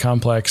fairly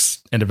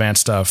complex and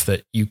advanced stuff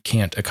that you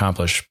can't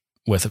accomplish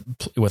with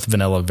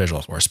vanilla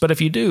Visualforce. But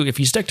if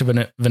you stick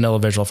to vanilla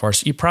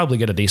Visualforce, you probably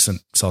get a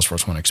decent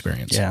Salesforce One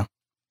experience. Yeah.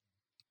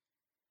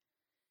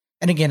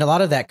 And again, a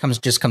lot of that comes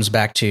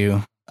back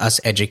to us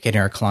educating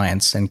our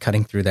clients and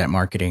cutting through that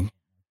marketing.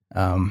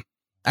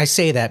 I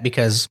say that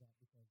because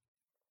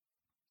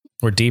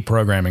we're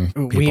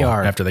deprogramming people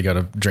after they go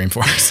to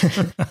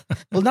Dreamforce.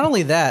 Well, not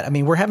only that, I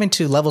mean, we're having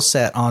to level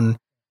set on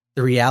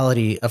the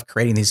reality of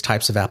creating these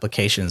types of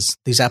applications,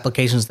 these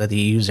applications that they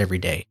use every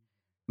day.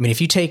 I mean,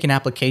 if you take an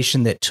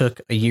application that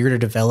took a year to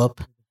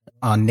develop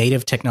on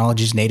native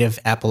technologies, native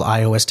Apple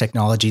iOS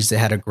technologies that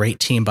had a great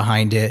team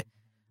behind it,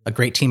 a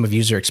great team of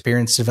user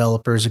experience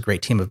developers, a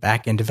great team of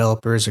backend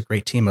developers, a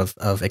great team of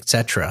et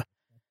cetera.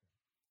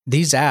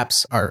 These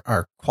apps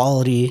are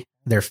quality,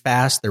 they're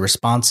fast, they're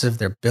responsive,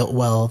 they're built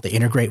well, they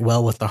integrate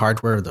well with the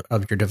hardware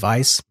of your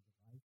device.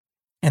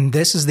 And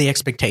this is the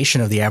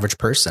expectation of the average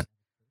person.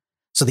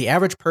 So the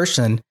average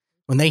person,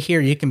 when they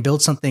hear you can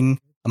build something,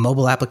 a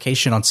mobile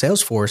application on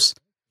Salesforce,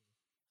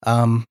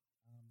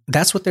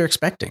 that's what they're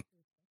expecting.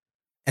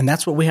 And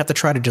that's what we have to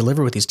try to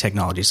deliver with these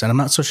technologies. And I'm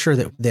not so sure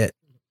that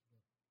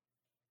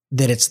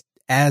it's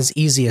as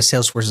easy as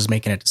Salesforce is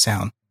making it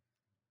sound.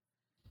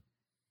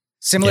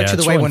 Similar to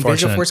the way when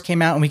Visualforce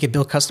came out and we could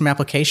build custom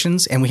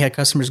applications, and we had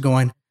customers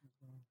going,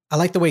 I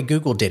like the way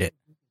Google did it.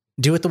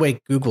 Do it the way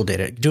Google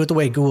did it. Do it the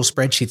way Google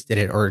Spreadsheets did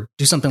it, or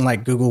do something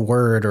like Google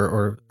Word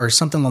or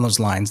something along those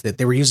lines, that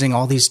they were using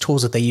all these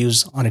tools that they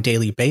use on a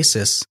daily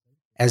basis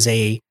as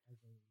a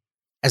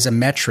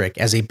metric,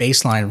 as a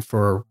baseline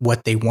for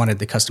what they wanted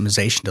the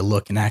customization to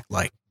look and act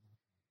like.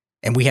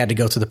 And we had to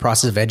go through the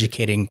process of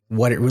educating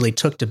what it really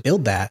took to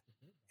build that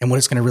and what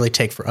it's going to really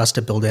take for us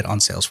to build it on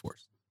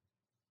Salesforce.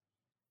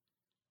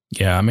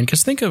 Yeah, I mean,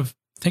 because think of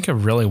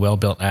really well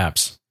built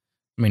apps.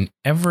 I mean,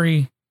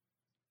 every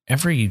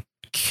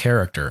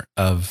character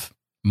of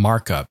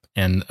markup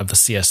and of the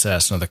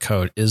CSS and of the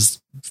code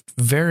is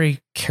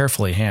very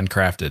carefully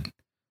handcrafted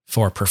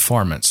for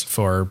performance,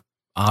 for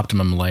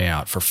optimum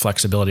layout, for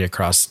flexibility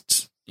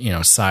across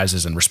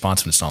sizes and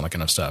responsiveness and all that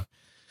kind of stuff.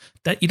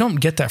 That you don't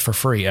get that for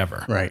free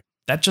ever. Right.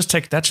 That just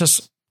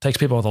takes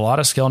people with a lot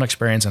of skill and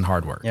experience and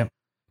hard work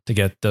to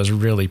get those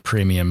really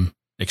premium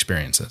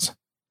experiences.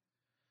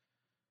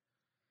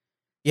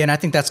 Yeah, and I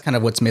think that's kind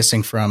of what's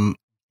missing from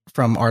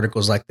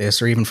articles like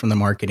this, or even from the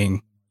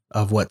marketing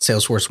of what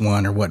Salesforce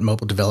One or what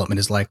mobile development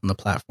is like on the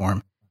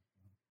platform.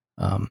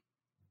 But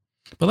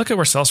look at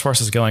where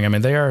Salesforce is going. I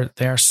mean, they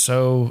are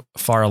so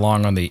far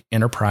along on the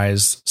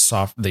enterprise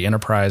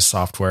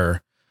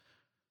software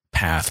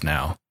path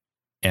now,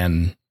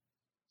 and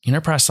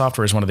enterprise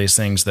software is one of these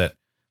things that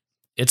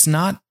it's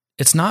not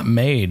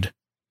made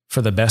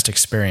for the best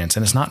experience,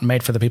 and it's not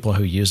made for the people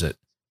who use it.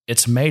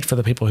 It's made for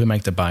the people who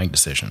make the buying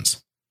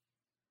decisions.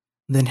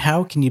 Then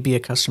how can you be a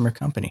customer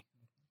company?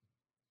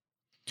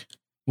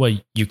 Well,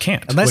 you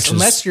can't.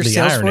 Unless you're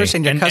Salesforce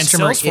and your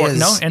customer is...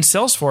 No, and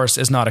Salesforce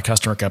is not a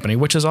customer company,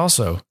 which is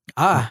also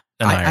I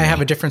have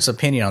a different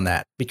opinion on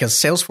that, because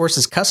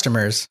Salesforce's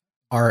customers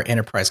are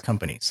enterprise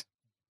companies.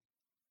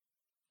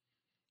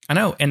 I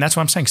know, and that's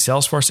why I'm saying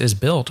Salesforce is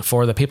built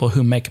for the people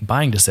who make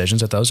buying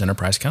decisions at those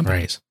enterprise companies.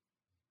 Right.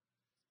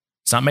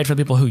 It's not made for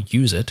the people who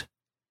use it.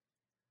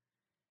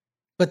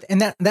 But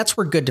that's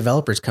where good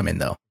developers come in,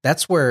 though.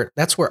 That's where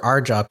our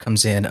job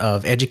comes in,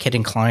 of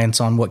educating clients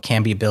on what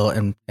can be built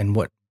and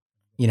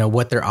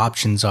what their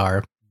options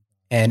are.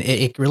 And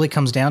it really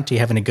comes down to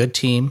having a good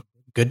team,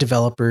 good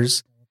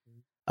developers.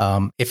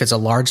 If it's a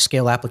large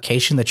scale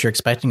application that you're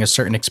expecting a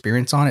certain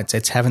experience on,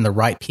 it's having the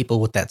right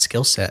people with that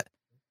skill set.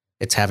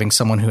 It's having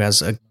someone who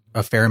has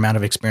a fair amount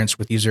of experience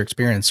with user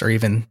experience, or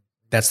even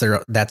that's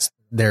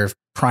their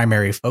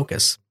primary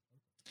focus.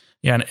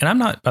 Yeah, and I'm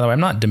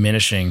not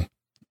diminishing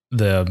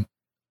the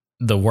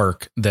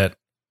work that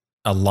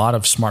a lot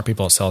of smart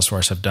people at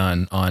Salesforce have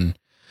done on.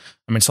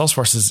 I mean,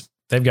 Salesforce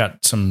they've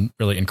got some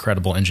really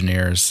incredible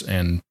engineers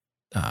and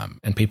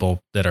people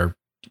that are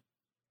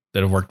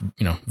that have worked,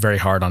 very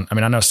hard on. I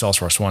mean, I know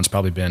Salesforce One's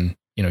probably been,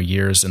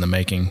 years in the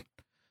making,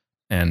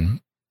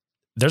 and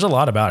there's a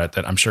lot about it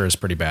that I'm sure is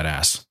pretty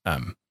badass.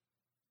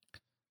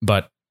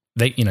 But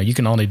they, you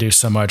can only do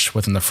so much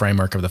within the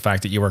framework of the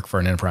fact that you work for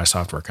an enterprise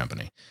software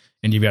company,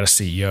 and you've got a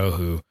CEO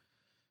who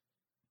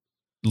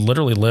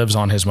literally lives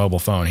on his mobile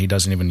phone. He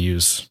doesn't even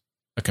use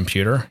a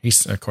computer.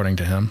 He's, according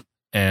to him,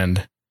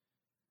 and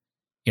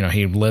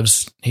he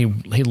lives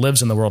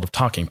in the world of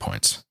talking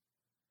points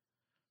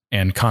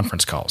and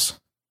conference calls.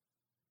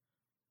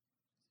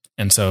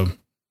 And so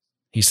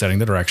he's setting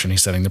the direction,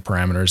 he's setting the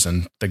parameters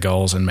and the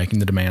goals and making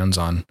the demands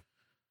on,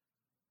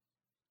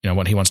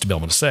 what he wants to be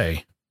able to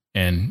say.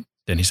 And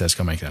then he says,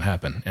 go make that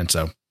happen. And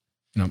so,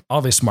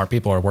 all these smart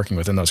people are working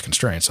within those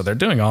constraints. So they're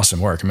doing awesome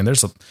work. I mean,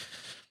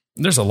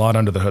 there's a lot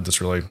under the hood that's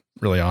really,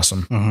 really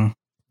awesome. Mm-hmm.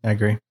 I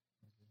agree.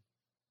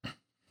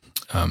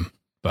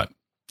 But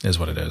it is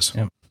what it is.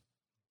 Yep.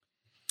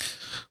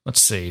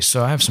 Let's see.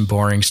 So I have some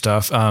boring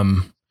stuff.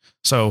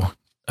 So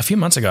a few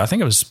months ago, I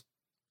think it was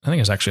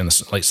actually in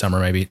the late summer,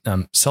 maybe,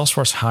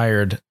 Salesforce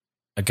hired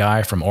a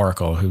guy from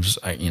Oracle who's,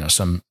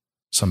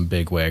 some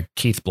big wig,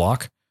 Keith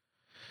Block.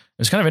 It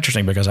was kind of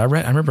interesting because I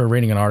remember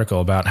reading an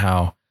article about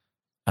how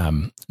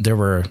there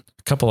were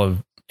a couple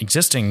of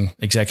existing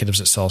executives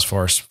at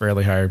Salesforce,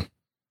 fairly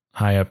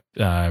high up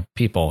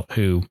people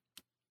who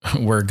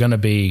were going to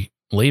be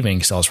leaving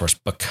Salesforce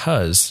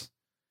because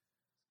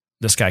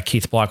this guy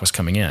Keith Block was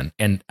coming in,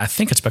 and I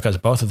think it's because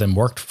both of them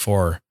worked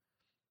for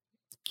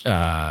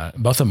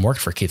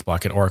Keith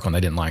Block at Oracle, and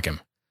they didn't like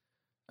him.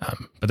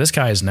 But this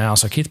guy is now,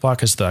 so Keith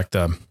Block is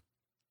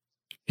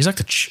he's not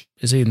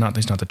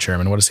the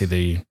chairman. What is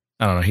he?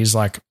 I don't know. He's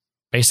like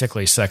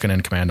basically second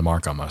in command to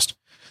Mark almost.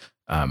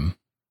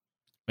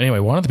 Anyway,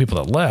 one of the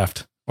people that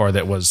left, or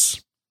that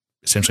was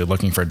essentially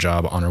looking for a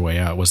job on her way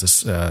out, was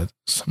this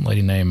some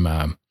lady named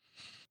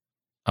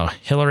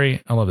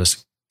Hillary. I love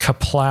this.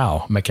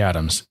 Kaplow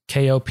McAdams,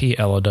 Koplow,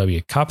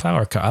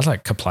 Kaplow, I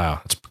like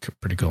Kaplow. That's a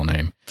pretty cool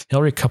name.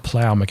 Hillary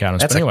Kaplow McAdams.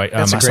 That's but anyway,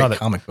 that's a great I saw that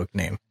comic book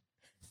name.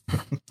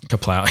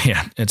 Kaplow.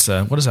 Yeah, it's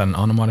what is that? An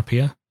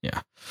onomatopoeia?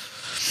 Yeah.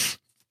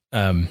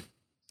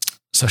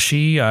 So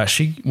she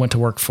went to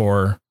work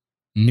for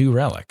New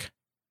Relic,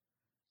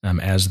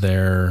 as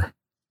their,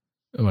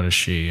 what is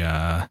she?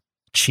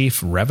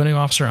 Chief Revenue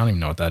Officer. I don't even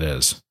know what that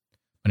is.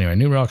 Anyway,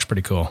 New Relic's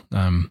pretty cool.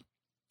 I've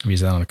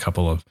used that on a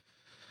couple of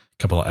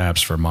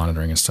apps for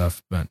monitoring and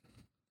stuff. But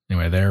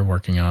anyway, they're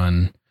working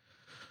on,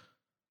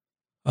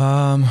 what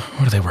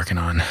are they working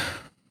on?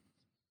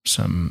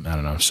 Some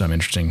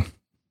interesting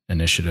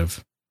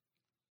initiative.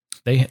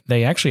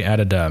 They actually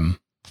added, it's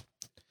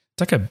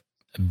like a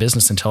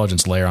business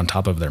intelligence layer on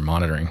top of their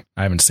monitoring.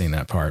 I haven't seen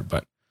that part,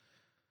 but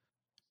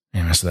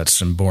anyway, so that's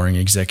some boring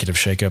executive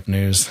shakeup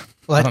news.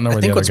 Well, I don't know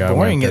where the other guy went.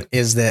 What's boring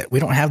is that we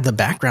don't have the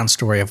background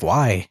story of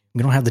why.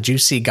 We don't have the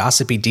juicy,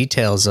 gossipy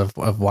details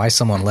of why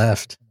someone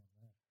left.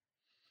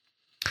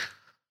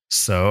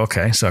 So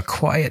a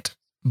quiet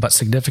but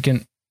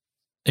significant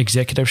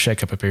executive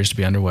shakeup appears to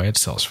be underway at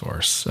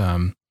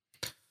Salesforce.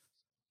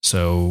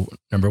 So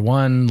number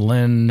one,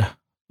 Len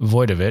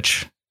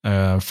Voidovich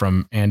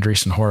from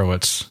Andreessen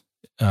Horowitz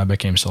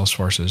became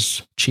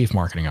Salesforce's chief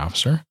marketing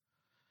officer.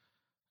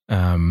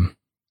 And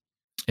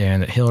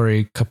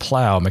Hillary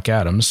Kaplow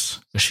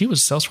McAdams, she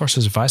was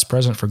Salesforce's vice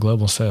president for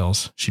global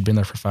sales. She'd been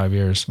there for 5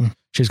 years.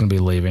 She's going to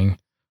be leaving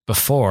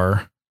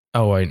before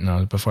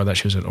that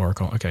she was at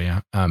Oracle. Okay,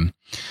 yeah. And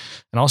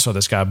also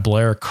this guy,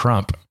 Blair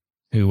Crump,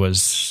 who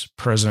was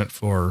president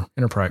for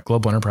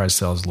global enterprise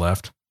sales,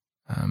 left.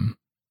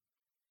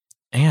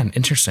 And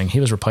interesting, he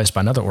was replaced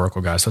by another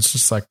Oracle guy. So it's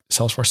just like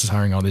Salesforce is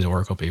hiring all these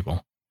Oracle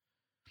people.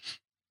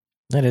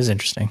 That is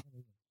interesting.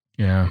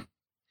 Yeah.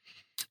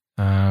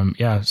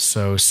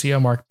 So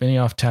CEO Mark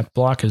Benioff tapped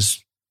Block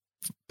as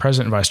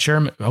president and vice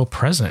chairman. Oh,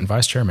 president and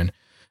vice chairman.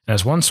 And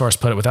as one source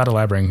put it, without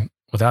elaborating,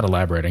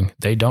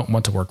 they don't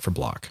want to work for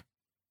Block.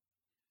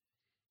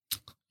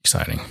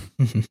 Exciting.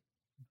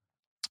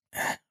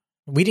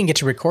 We didn't get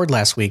to record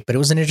last week, but it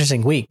was an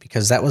interesting week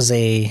because that was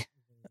a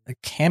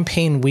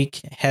campaign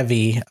week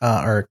heavy,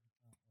 or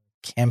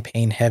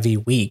campaign heavy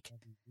week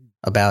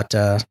about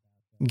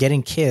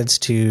getting kids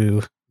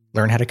to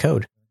learn how to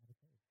code.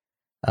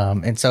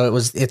 And so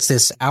it's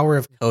this hour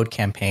of code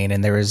campaign,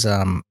 and there was,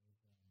 a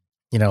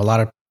lot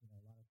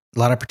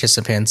of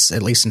participants,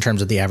 at least in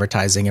terms of the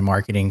advertising and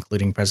marketing,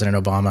 including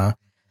President Obama,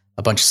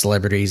 a bunch of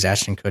celebrities,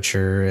 Ashton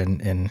Kutcher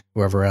and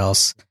whoever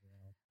else.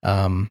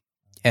 And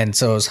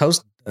so it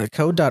was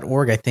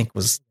code.org, I think,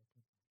 was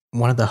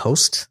one of the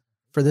hosts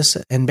for this.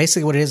 And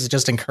basically what it is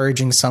just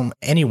encouraging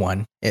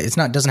anyone.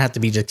 Doesn't have to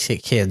be just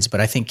kids,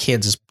 but I think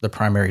kids is the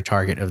primary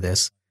target of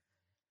this,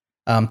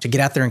 to get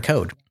out there and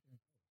code.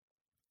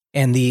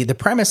 And the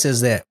premise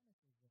is that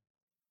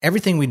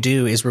everything we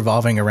do is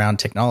revolving around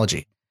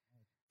technology,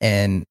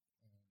 and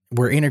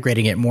we're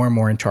integrating it more and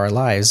more into our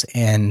lives.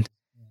 And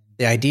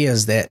the idea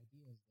is that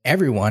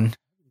everyone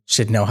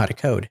should know how to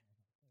code.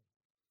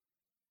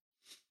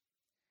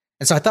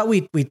 And so I thought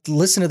we'd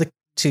listen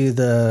to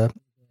the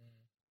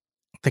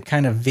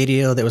kind of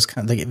video that was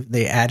kind of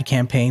the ad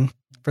campaign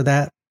for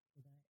that.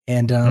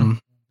 And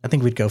I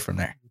think we'd go from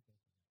there.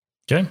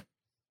 Okay.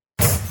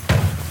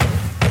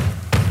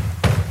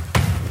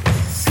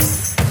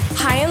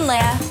 Hi, I'm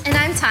Leah. And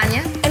I'm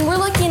Tanya. And we're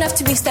lucky enough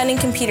to be studying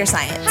computer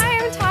science.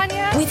 Hi, I'm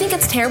Tanya. We think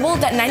it's terrible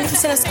that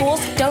 90% of schools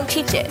don't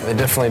teach it. They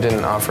definitely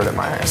didn't offer it at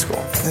my high school.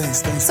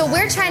 Thanks. So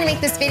we're trying to make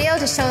this video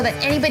to show that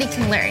anybody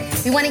can learn.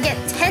 We want to get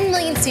 10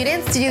 million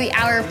students to do the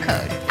Hour of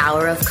Code.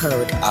 Hour of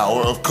Code.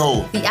 Hour of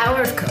Code. The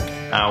Hour of Code.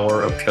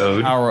 Hour of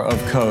Code. Hour of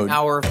Code.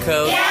 Hour of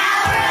Code. The Hour of Code.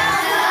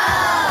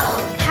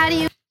 How do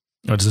you...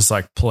 It's just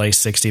like Play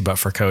 60, but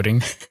for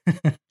coding.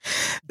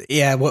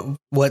 Yeah,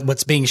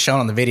 what's being shown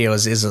on the video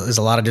is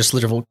a lot of just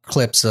literal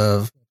clips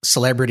of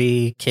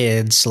celebrity,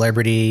 kids,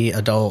 celebrity,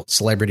 adult,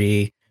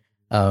 celebrity,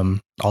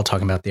 all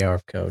talking about the Hour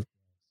of Code.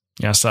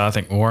 Yeah, so I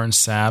think Warren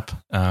Sapp,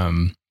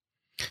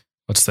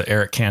 what's the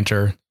Eric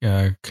Cantor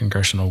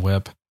congressional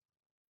whip?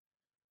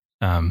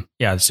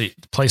 Yeah, see,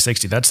 Play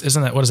 60.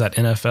 Isn't that what is that,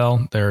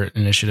 NFL? Their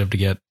initiative to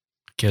get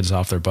kids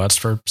off their butts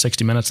for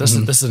 60 minutes. This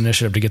is an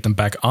initiative to get them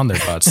back on their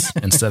butts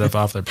instead of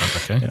off their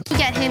butts. Okay. To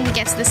get him to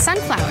get to the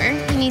sunflower,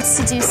 he needs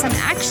to do some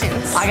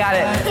actions. I got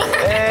it.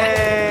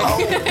 Hey.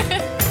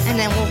 And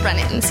then we'll run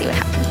it and see what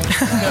happens.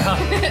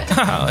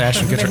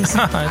 Ashton Kutcher. It's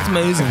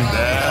amazing.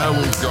 There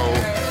we go.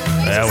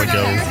 There we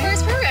go.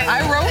 First program.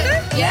 I wrote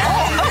it?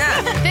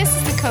 Yeah. This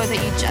is the code that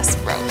you just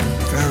wrote.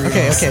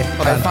 Okay.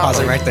 Hold on, pause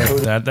it right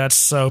there. That's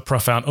so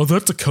profound. Oh,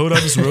 that's the code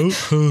I just wrote.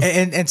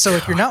 And so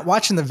if you're not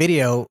watching the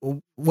video,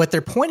 what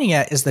they're pointing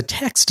at is the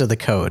text of the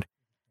code.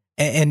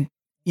 And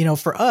you know,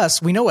 for us,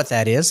 we know what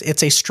that is.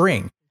 It's a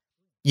string.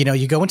 You know,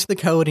 you go into the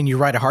code and you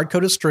write a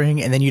hard-coded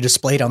string and then you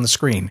display it on the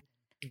screen.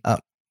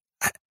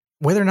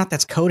 Whether or not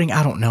that's coding,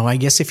 I don't know. I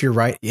guess if you're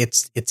right,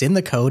 it's in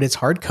the code. It's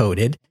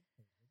hard-coded.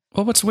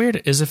 Well, what's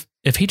weird is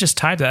if he just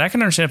typed that, I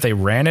can understand if they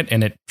ran it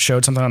and it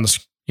showed something on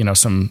the,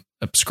 some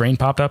screen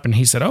popped up and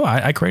he said, oh,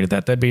 I created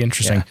that. That'd be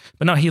interesting. Yeah.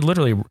 But no, he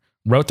literally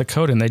wrote the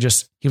code and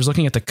he was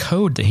looking at the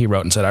code that he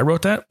wrote and said, I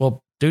wrote that.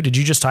 Well, dude, did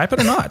you just type it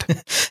or not?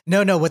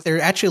 No. What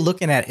they're actually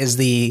looking at is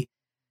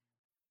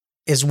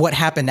what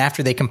happened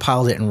after they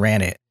compiled it and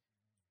ran it.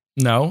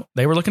 No,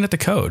 they were looking at the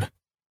code.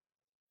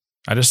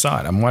 I just saw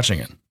it. I'm watching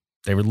it.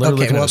 They were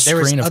literally looking at a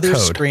screen of code. There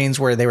was other screens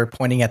where they were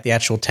pointing at the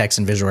actual text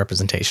and visual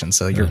representation.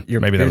 So you're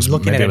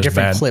looking at a different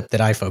bad clip that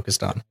I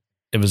focused on.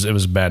 It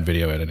was bad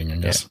video editing, I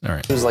guess. Yeah. All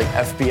right. It was like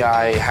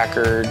FBI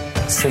hacker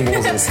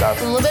symbols and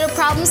stuff. A little bit of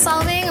problem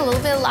solving, a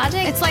little bit of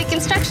logic. It's like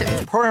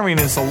instructions. Programming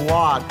is a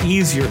lot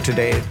easier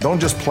today. Don't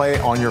just play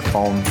on your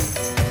phone.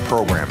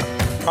 Program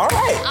it. All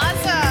right.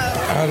 Awesome.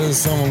 How does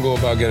someone go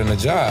about getting a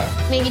job?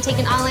 Maybe take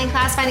an online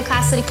class, find a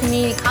class at a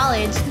community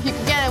college. You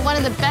can get one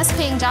of the best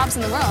paying jobs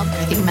in the world.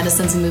 I think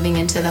medicine's moving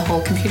into the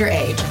whole computer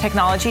age.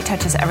 Technology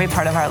touches every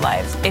part of our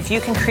lives. If you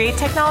can create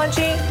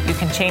technology, you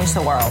can change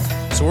the world.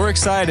 So we're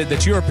excited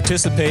that you are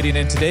participating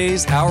in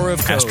today's Hour of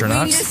Code.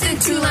 Astronauts. We just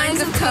did 2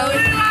 lines of code.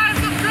 3 lines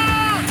of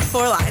code.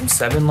 4 lines.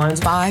 7 lines.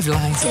 5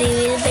 lines.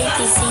 Escribir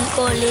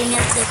 25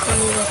 líneas de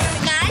código.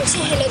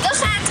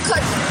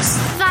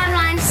 5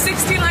 lines.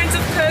 60 lines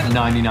of code.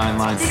 99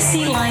 lines.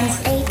 60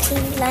 lines.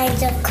 18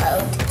 lines of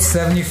code.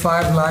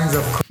 75 lines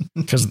of code.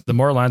 Because the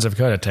more lines of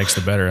code it takes,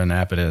 the better an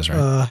app it is,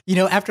 right?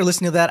 After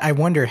listening to that, I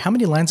wonder how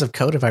many lines of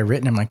code have I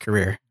written in my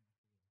career?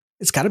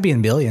 It's got to be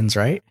in billions,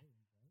 right?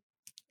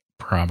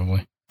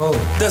 Probably. Oh,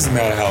 doesn't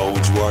matter how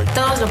old you are.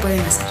 Todos lo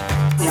pueden hacer.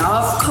 The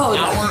Hour of Code.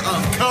 Hour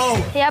of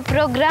Code. Yeah,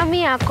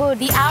 programming code.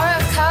 The Hour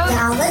of Code. The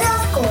Hour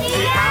of Code.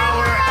 The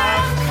Hour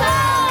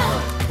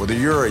of Code. Whether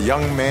you're a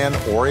young man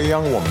or a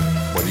young woman,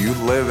 whether you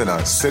live in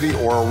a city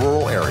or a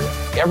rural area,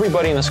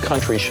 Everybody in this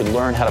country should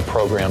learn how to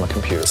program a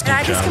computer. And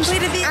I just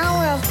completed the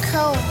Hour of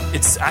Code.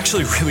 It's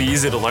actually really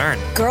easy to learn.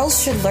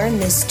 Girls should learn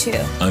this too.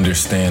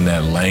 Understand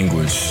that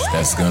language.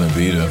 That's going to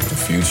be the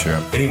future.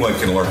 anyone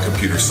can learn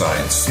computer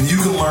science. And you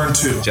can learn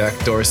too. Jack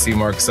Dorsey,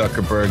 Mark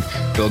Zuckerberg,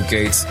 Bill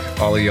Gates,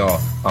 all of y'all.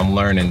 I'm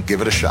learning.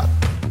 Give it a shot.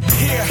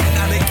 Here,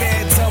 now they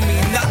can't tell me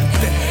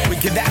nothing. We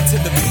give that to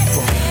the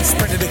people.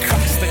 Spread it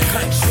across the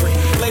country.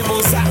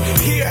 Labels out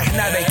here,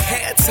 now they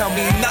can't tell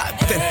me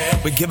nothing.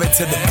 We give it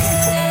to the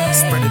people.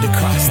 Spread it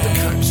across the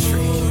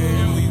country.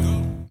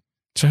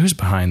 So who's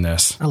behind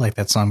this? I like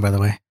that song, by the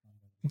way.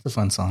 It's a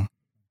fun song.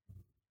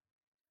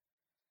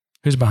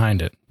 Who's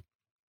behind it?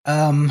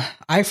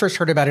 I first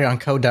heard about it on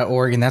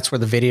code.org, and that's where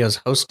the video is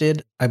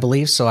hosted, I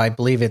believe. So I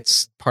believe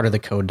it's part of the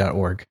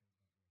code.org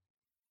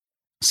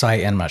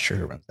site. I'm not sure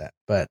who runs that,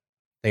 but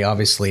they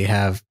obviously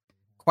have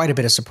quite a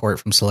bit of support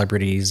from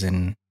celebrities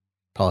and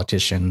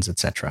politicians,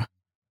 etc.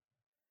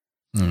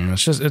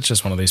 It's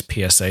just one of these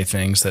PSA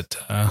things that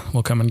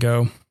will come and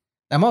go.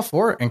 I'm all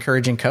for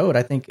encouraging code.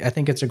 I think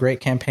it's a great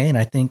campaign.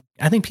 I think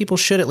people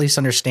should at least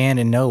understand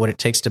and know what it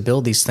takes to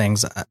build these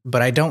things.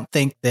 But I don't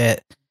think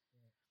that.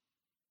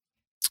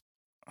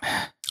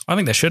 I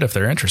think they should if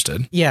they're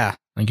interested. Yeah,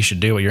 I think you should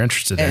do what you're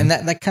interested in. And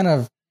that kind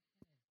of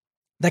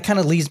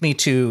leads me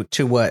to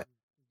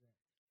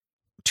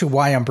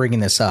why I'm bringing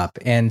this up.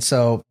 And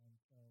so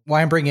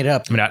why I'm bringing it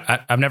up. I mean,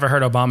 I've never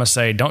heard Obama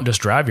say, "Don't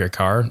just drive your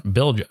car,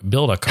 build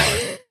a car."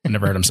 I've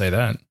never heard him say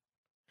that.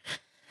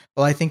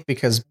 Well, I think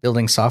because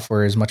building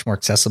software is much more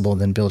accessible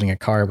than building a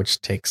car,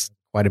 which takes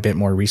quite a bit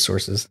more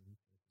resources.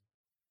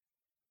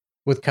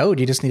 With code,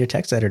 you just need a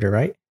text editor,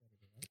 right?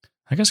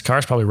 I guess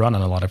cars probably run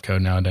on a lot of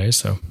code nowadays,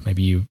 so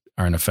maybe you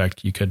are in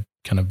effect, you could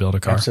kind of build a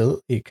car.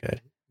 Absolutely, you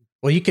could.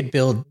 Well, you could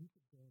build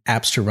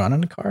apps to run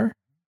on a car.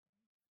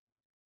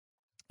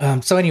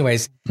 So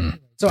anyways,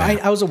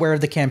 I was aware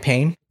of the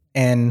campaign,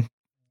 and,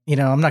 you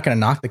know, I'm not going to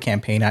knock the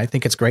campaign. I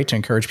think it's great to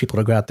encourage people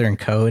to go out there and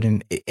code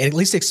and at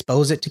least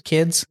expose it to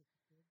kids.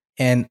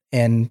 And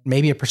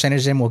maybe a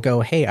percentage of them will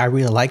go, hey, I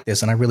really like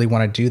this and I really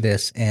want to do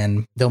this.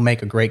 And they'll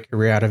make a great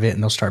career out of it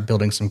and they'll start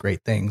building some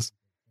great things.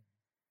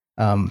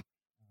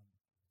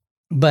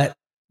 But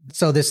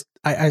so there's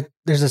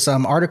this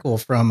article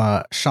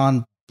from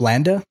Sean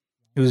Blanda,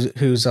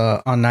 who's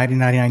on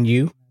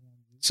 9099U.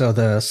 So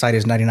the site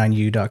is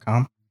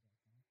 99u.com.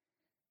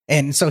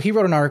 And so he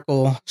wrote an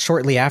article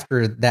shortly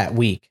after that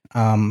week.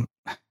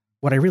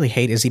 What I really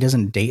hate is he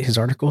doesn't date his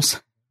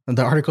articles.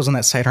 The articles on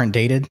that site aren't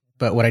dated,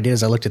 but what I did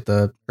is I looked at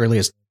the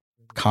earliest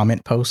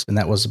comment post, and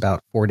that was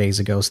about 4 days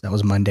ago. So that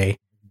was Monday.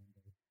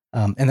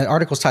 And the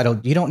article's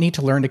titled, "You Don't Need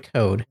to Learn to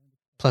Code,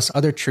 Plus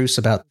Other Truths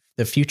About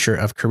the Future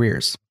of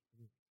Careers."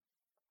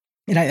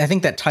 And I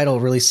think that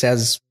title really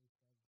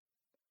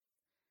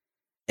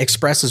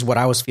expresses what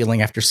I was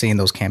feeling after seeing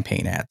those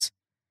campaign ads.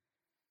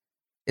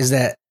 Is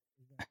that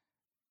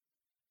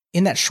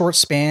in that short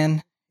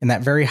span, in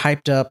that very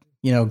hyped up,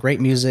 you know,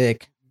 great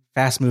music,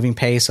 fast moving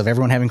pace of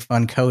everyone having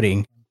fun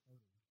coding,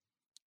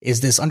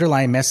 is this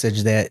underlying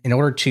message that in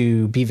order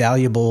to be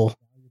valuable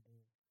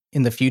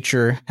in the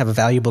future, have a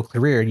valuable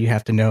career, you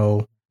have to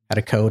know how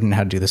to code and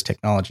how to do this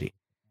technology.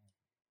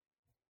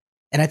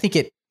 And I think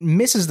it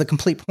misses the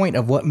complete point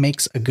of what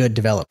makes a good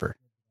developer.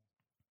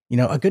 You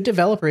know, a good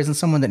developer isn't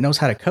someone that knows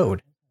how to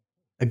code.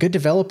 A good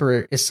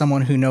developer is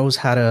someone who knows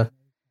how to,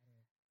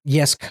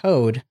 yes,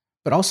 code,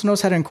 but also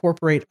knows how to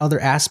incorporate other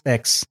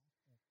aspects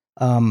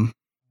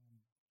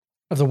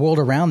of the world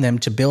around them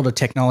to build a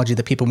technology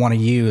that people want to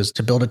use,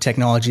 to build a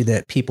technology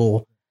that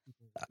people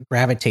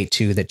gravitate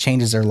to, that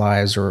changes their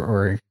lives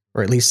or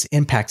at least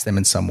impacts them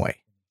in some way.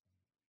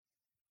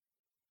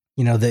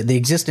 You know, the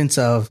existence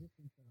of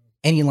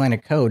any line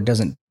of code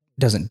doesn't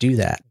do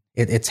that.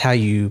 It's how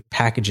you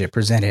package it,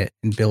 present it,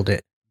 and build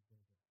it.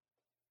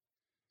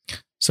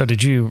 So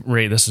did you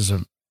read, this is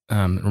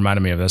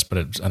reminded me of this, but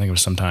I think it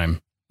was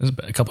sometime, it was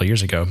a couple of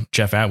years ago,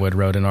 Jeff Atwood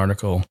wrote an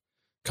article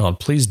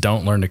called "Please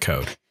Don't Learn to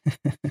Code."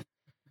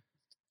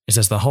 It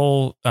says the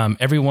whole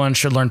everyone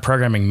should learn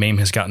programming meme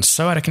has gotten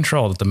so out of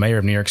control that the mayor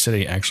of New York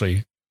City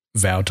actually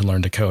vowed to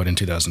learn to code in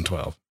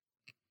 2012.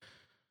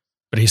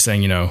 But he's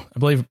saying, you know, I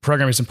believe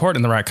programming is important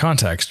in the right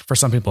context for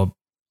some people,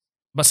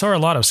 but so are a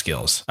lot of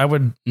skills. I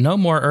would no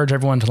more urge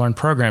everyone to learn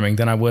programming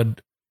than I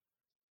would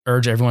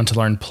urge everyone to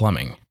learn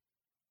plumbing.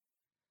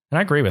 And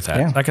I agree with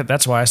that. Yeah.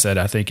 That's why I said,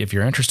 I think if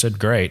you're interested,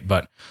 great.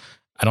 But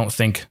I don't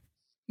think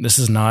this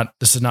is not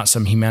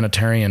some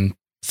humanitarian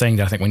thing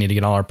that I think we need to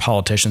get all our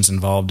politicians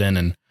involved in.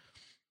 And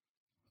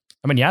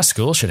I mean, yeah,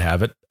 schools should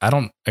have it. I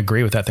don't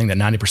agree with that thing that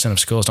 90% of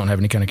schools don't have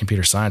any kind of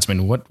computer science. I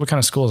mean, what kind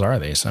of schools are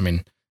these? I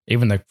mean,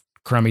 even the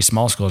crummy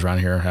small schools around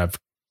here have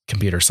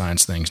computer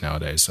science things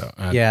nowadays. So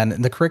yeah, and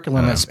the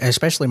curriculum,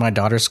 especially my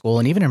daughter's school,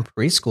 and even in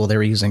preschool, they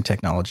were using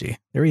technology.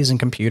 They were using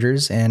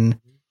computers, and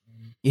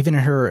even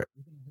in her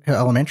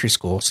elementary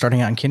school,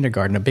 starting out in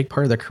kindergarten, a big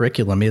part of the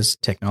curriculum is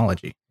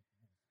technology.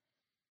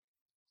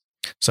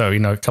 So, you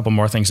know, a couple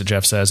more things that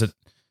Jeff says.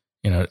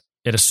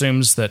 It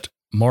assumes that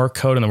more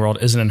code in the world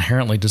is an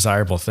inherently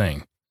desirable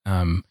thing.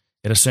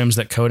 It assumes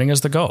that coding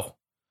is the goal.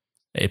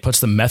 It puts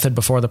the method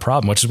before the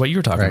problem, which is what you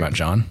were talking about,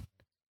 John.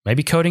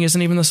 Maybe coding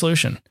isn't even the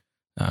solution.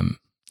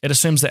 It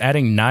assumes that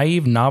adding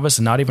naive, novice,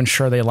 and not even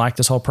sure they like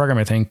this whole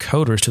programming thing,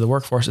 coders to the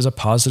workforce is a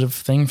positive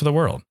thing for the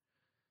world.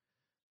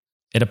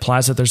 It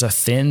applies that there's a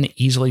thin,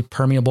 easily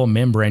permeable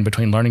membrane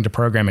between learning to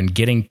program and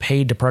getting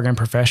paid to program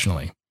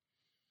professionally.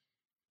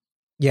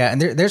 Yeah,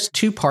 and there's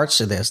two parts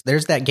to this.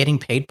 There's that getting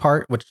paid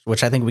part,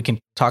 which I think we can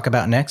talk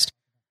about next.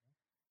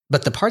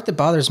 But the part that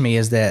bothers me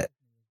is that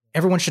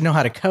everyone should know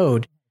how to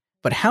code,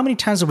 but how many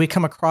times have we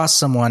come across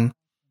someone,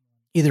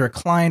 either a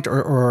client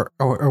or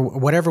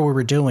whatever we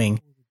were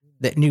doing,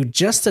 that knew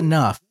just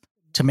enough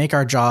to make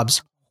our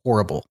jobs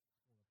horrible?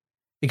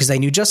 Because they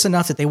knew just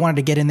enough that they wanted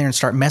to get in there and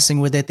start messing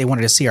with it. They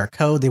wanted to see our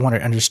code. They wanted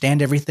to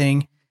understand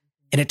everything.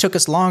 And it took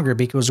us longer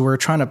because we were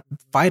trying to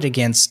fight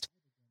against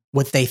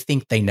what they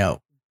think they know.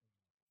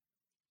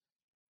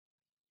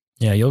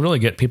 Yeah, you'll really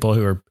get people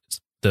who are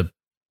the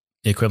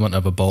equivalent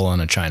of a bull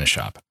in a china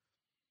shop.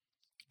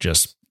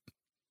 Just,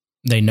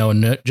 they know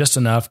just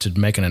enough to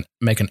make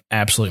an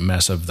absolute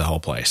mess of the whole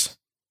place.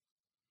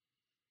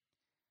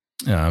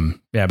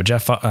 But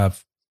Jeff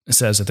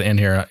says at the end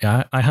here,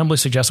 I humbly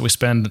suggest that we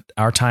spend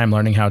our time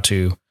learning how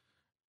to,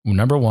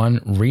 number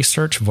one,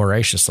 research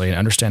voraciously and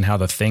understand how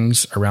the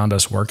things around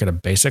us work at a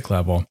basic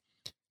level,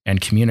 and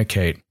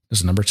communicate. This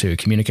is number two,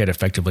 communicate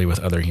effectively with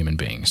other human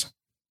beings.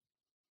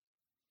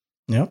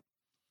 Yep.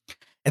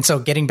 And so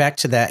getting back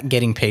to that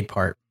getting paid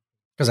part,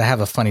 because I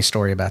have a funny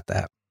story about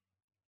that.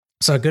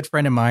 So a good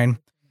friend of mine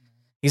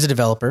He's a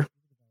developer,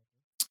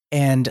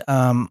 and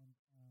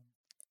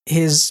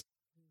his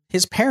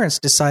parents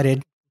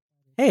decided,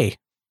 hey,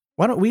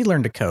 why don't we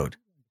learn to code?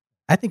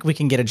 I think we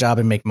can get a job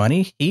and make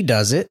money. He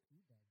does it.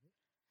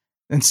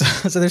 And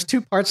so there's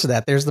two parts to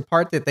that. There's the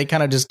part that they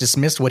kind of just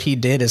dismissed what he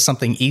did as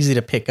something easy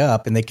to pick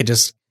up, and they could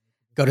just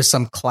go to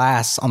some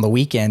class on the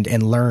weekend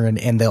and learn,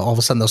 and all of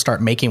a sudden they'll start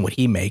making what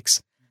he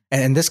makes.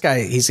 And this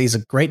guy, he's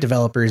a great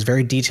developer. He's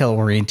very detail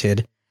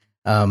oriented.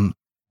 And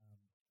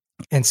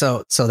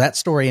so that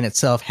story in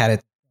itself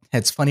had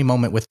its funny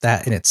moment with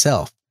that in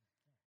itself.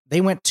 They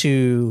went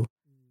to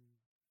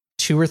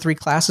 2 or 3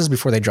 classes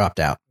before they dropped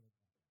out.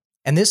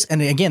 And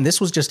again, this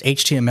was just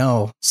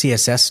HTML,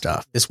 CSS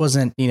stuff. This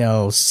wasn't,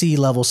 C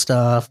level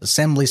stuff,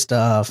 assembly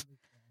stuff,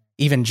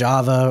 even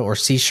Java or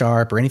C#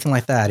 or anything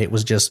like that. It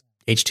was just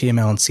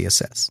HTML and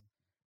CSS,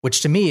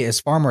 which to me is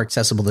far more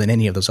accessible than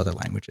any of those other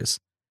languages.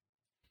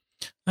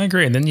 I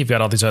agree. And then you've got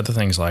all these other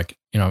things like,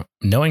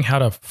 knowing how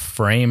to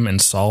frame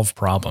and solve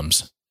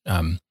problems,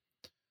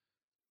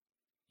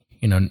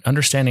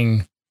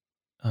 understanding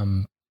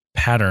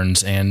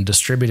patterns and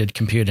distributed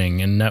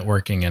computing and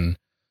networking and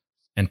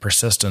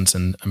persistence.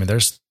 And I mean,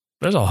 there's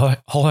a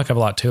whole heck of a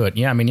lot to it.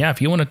 Yeah. I mean, yeah,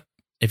 if you want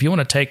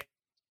to take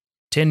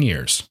 10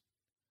 years,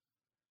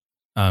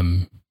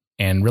 and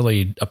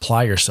really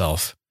apply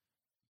yourself,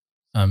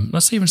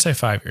 let's even say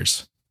 5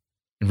 years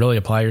and really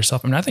apply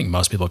yourself. I mean, I think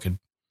most people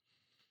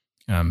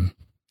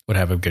would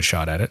have a good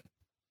shot at it,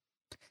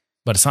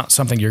 but it's not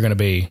something you're going to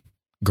be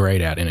great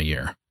at in a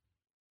year.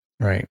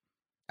 Right.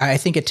 I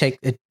think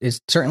it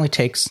certainly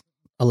takes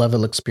a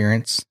level of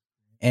experience,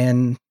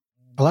 and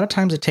a lot of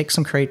times it takes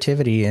some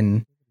creativity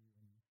and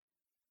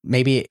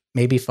maybe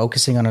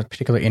focusing on a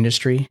particular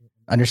industry,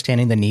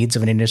 understanding the needs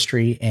of an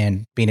industry,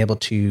 and being able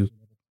to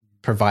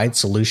provide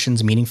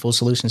solutions, meaningful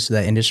solutions to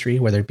that industry,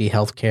 whether it be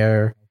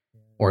healthcare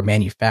or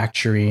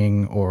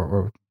manufacturing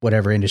or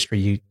whatever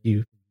industry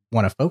you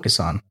want to focus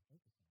on.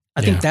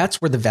 I think that's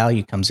where the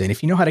value comes in.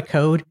 If you know how to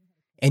code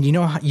and you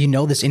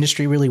know this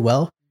industry really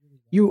well,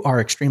 you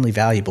are extremely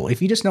valuable.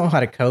 If you just know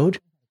how to code,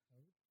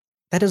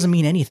 that doesn't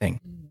mean anything.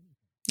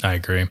 I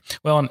agree.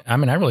 Well, I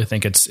mean, I really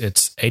think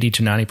it's 80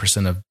 to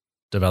 90% of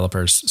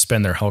developers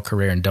spend their whole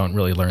career and don't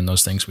really learn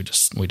those things we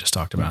just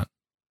talked about,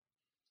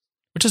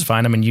 which is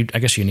fine. I mean, I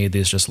guess you need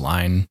these just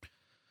line,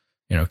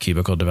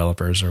 cubicle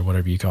developers or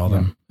whatever you call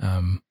them.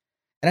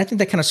 And I think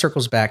that kind of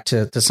circles back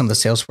to some of the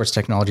Salesforce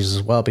technologies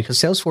as well, because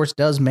Salesforce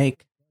does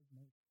make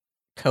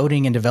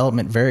coding and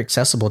development very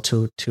accessible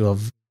to a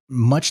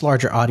much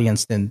larger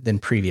audience than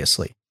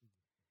previously.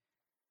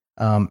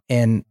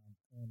 And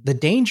the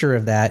danger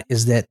of that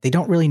is that they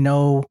don't really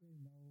know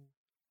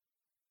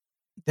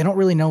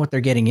what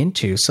they're getting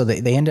into. So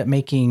they end up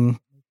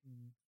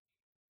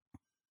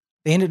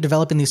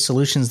developing these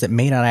solutions that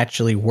may not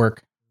actually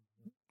work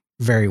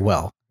very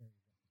well.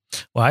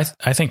 Well,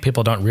 I think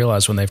people don't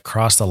realize when they've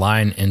crossed the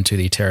line into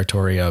the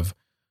territory of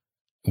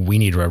we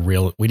need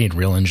real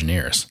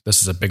engineers.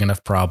 This is a big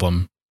enough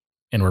problem,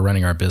 and we're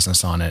running our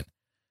business on it,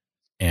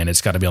 and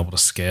it's got to be able to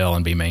scale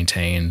and be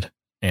maintained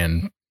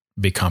and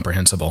be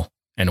comprehensible.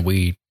 And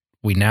we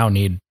now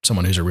need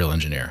someone who's a real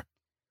engineer.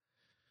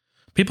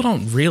 People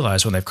don't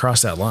realize when they've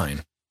crossed that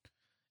line,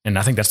 and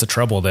I think that's the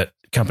trouble that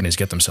companies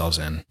get themselves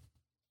in.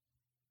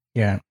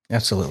 Yeah,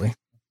 absolutely.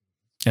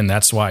 And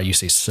that's why you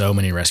see so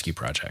many rescue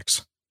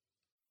projects.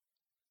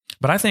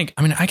 But I think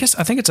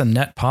it's a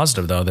net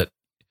positive though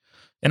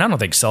and I don't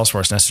think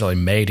Salesforce necessarily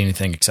made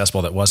anything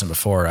accessible that wasn't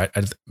before.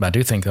 I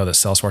do think though that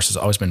Salesforce has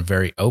always been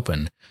very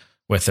open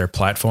with their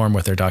platform,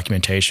 with their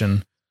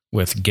documentation,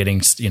 with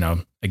getting,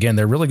 again,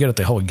 they're really good at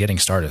the whole getting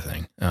started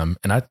thing.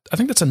 And I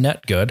think that's a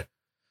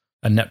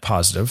net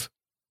positive.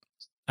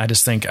 I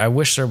just think I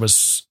wish there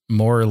was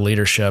more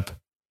leadership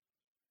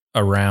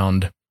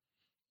around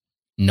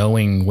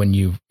knowing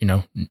when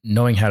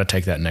knowing how to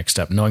take that next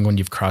step, knowing when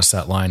you've crossed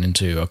that line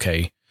into,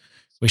 okay,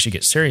 we should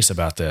get serious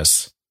about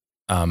this.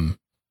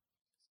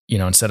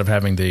 Instead of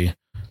having the,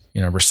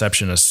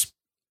 receptionist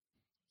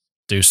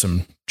do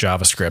some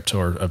JavaScript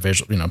or a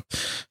visual,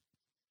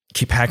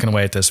 keep hacking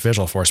away at this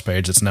Visualforce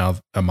page. It's now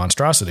a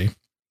monstrosity.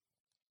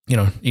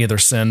 Either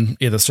send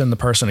the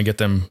person and get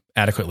them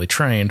adequately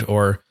trained,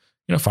 or,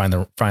 find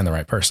the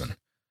right person.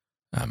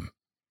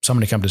 So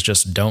many companies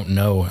just don't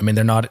know. I mean,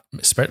 they're not,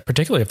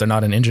 particularly if they're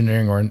not an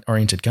engineering or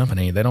oriented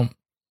company, they don't,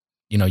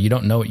 you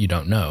don't know what you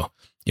don't know.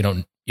 You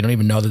don't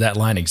even know that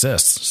line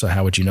exists. So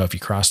how would you know if you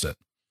crossed it?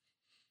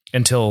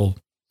 Until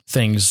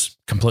things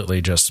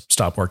completely just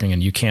stop working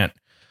and you can't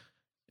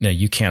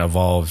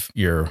evolve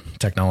your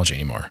technology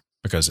anymore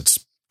because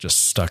it's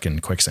just stuck in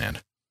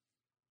quicksand.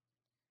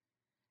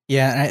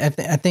 Yeah,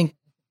 I think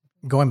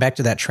going back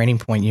to that training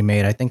point you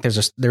made, I think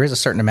there is a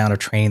certain amount of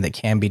training that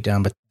can be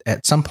done, but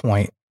at some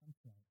point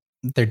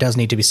there does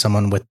need to be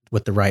someone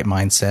with the right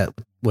mindset,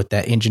 with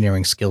that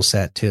engineering skill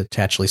set to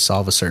actually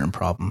solve a certain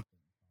problem.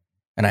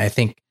 And I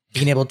think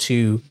being able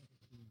to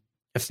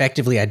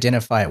effectively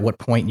identify at what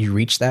point you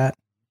reach that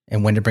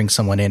and when to bring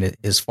someone in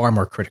is far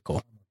more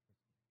critical.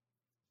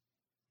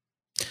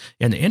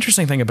 And the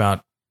interesting thing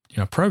about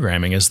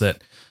programming is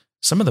that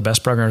some of the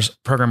best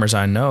programmers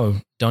I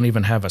know don't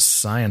even have a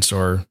science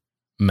or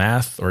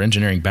math or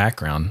engineering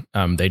background.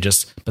 But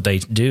they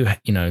do,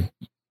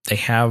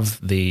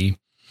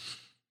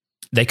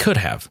 they could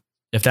have,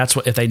 if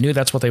they knew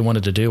that's what they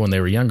wanted to do when they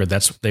were younger,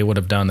 they would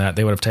have done that.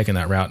 They would have taken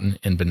that route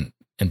and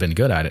been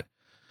good at it.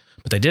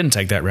 But they didn't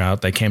take that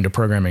route. They came to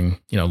programming,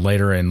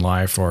 later in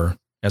life or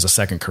as a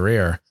second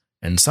career.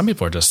 And some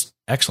people are just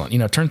excellent.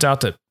 It turns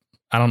out that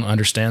I don't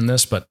understand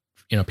this, but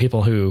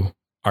people who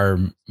are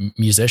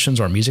musicians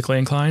or musically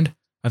inclined,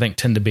 I think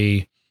tend to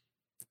be,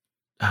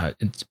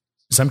 in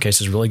some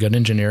cases, really good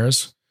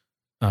engineers.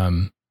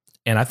 And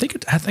I think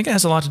it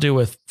has a lot to do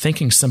with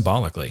thinking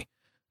symbolically.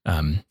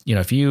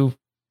 If you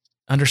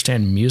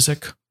understand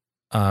music,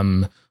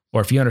 or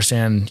if you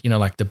understand,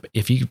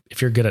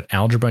 if you're good at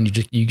algebra and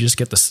you just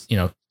get this,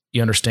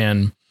 you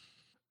understand,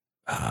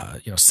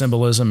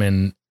 symbolism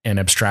and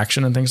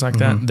abstraction and things like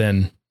that,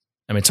 then,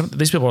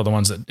 these people are the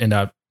ones that end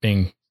up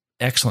being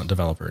excellent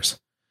developers.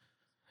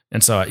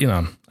 And so,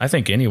 I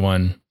think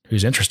anyone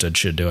who's interested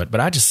should do it,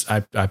 but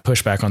I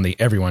push back on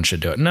everyone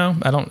should do it. No,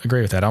 I don't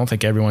agree with that. I don't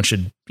think everyone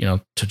should,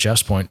 to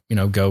Jeff's point,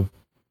 go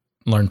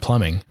learn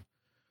plumbing.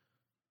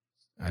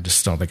 I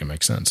just don't think it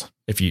makes sense.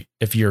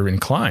 If you're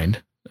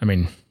inclined,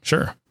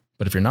 sure.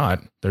 But if you're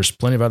not, there's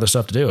plenty of other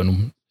stuff to do.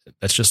 And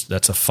that's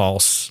a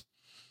false,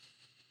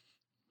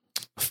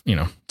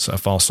 it's a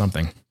false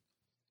something,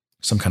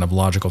 some kind of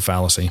logical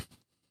fallacy.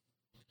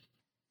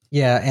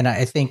 Yeah. And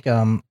I think,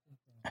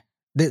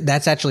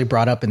 that's actually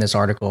brought up in this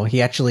article.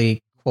 He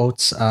actually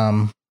quotes,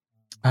 I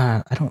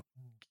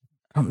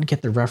don't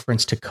get the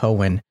reference to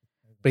Cohen,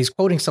 but he's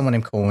quoting someone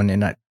named Cohen,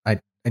 and I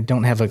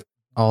don't have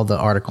all the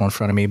article in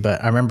front of me,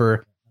 but I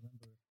remember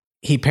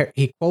he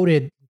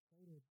quoted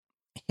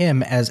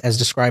him as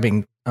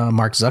describing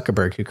Mark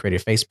Zuckerberg, who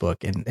created Facebook,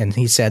 and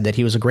he said that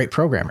he was a great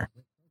programmer,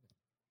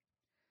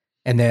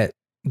 and that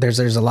there's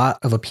a lot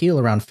of appeal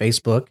around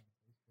Facebook.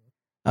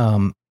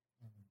 But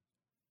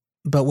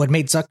what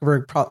made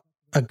Zuckerberg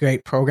a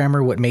great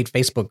programmer, what made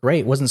Facebook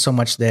great, wasn't so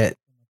much that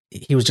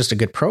he was just a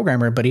good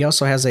programmer, but he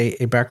also has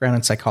a background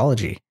in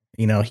psychology.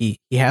 He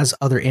has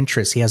other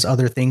interests. He has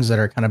other things that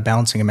are kind of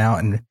balancing him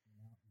out,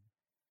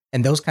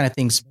 and those kind of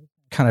things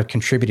kind of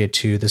contributed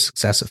to the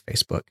success of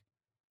Facebook.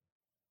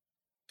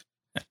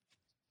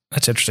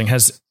 That's interesting.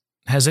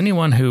 Has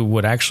anyone who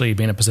would actually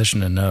be in a position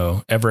to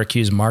know ever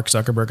accused Mark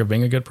Zuckerberg of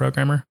being a good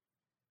programmer?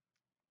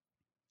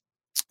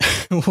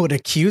 Would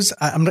accuse?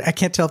 I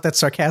can't tell if that's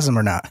sarcasm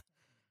or not.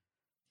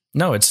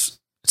 No, it's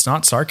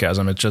not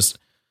sarcasm. It's just,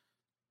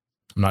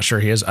 I'm not sure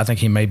he is. I think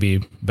he may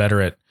be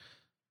better at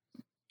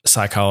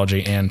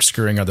psychology and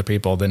screwing other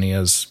people than he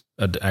is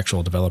an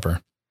actual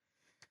developer.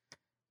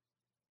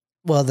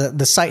 Well,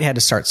 the site had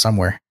to start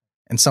somewhere,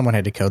 and someone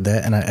had to code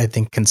that. And I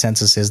think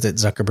consensus is that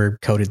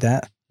Zuckerberg coded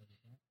that.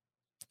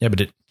 Yeah,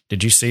 but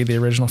did you see the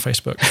original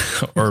Facebook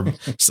or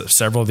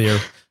several of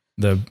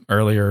the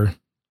earlier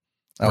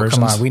versions?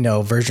 Come on. We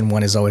know version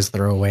 1 is always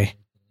throwaway.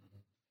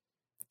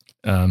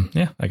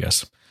 Yeah, I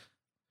guess.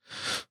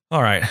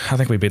 All right. I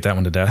think we beat that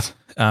one to death.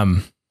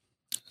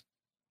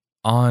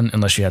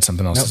 Unless you had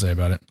something else to say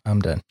about it. I'm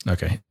done.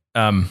 Okay.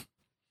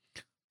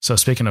 So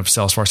speaking of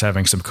Salesforce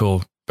having some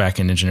cool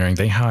back-end engineering,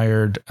 they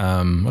hired,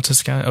 what's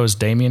this guy? Oh, it was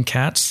Damian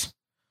Katz,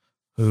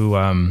 who,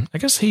 I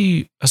guess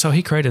he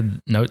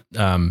created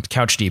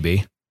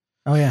CouchDB.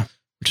 Oh yeah.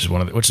 Which is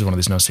one of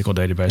these NoSQL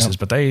databases,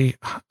 But they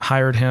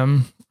hired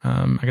him,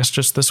 I guess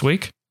just this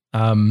week.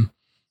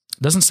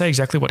 Doesn't say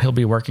exactly what he'll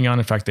be working on.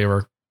 In fact, they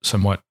were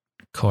somewhat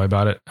coy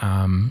about it.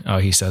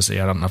 He says, I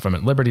don't know if I'm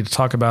at liberty to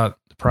talk about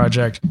the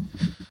project.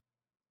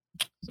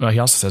 Well, he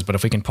also says, but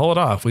if we can pull it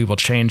off, we will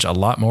change a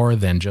lot more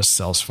than just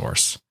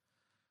Salesforce.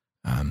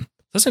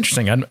 That's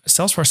interesting.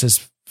 Salesforce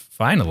has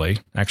finally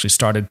actually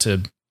started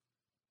to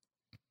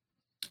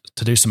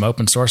do some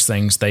open source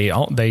things.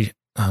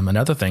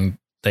 Another thing,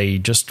 they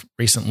just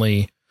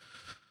recently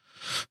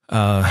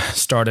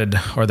started,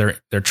 or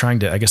they're trying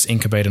to, I guess,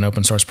 incubate an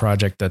open source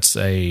project that's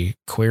a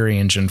query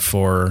engine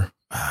for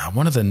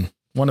one of the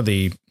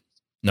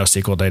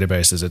NoSQL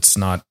databases. It's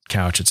not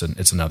Couch.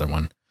 It's another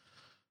one.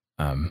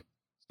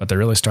 But they're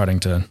really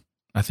starting to,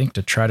 I think,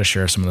 to try to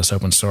share some of this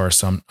open source.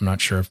 So I'm not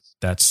sure if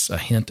that's a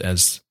hint it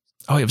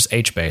was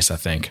HBase, I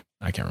think.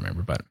 I can't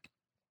remember, but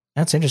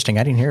that's interesting.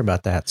 I didn't hear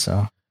about that.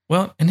 So,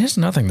 well, and here's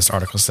another thing this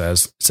article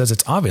says. It says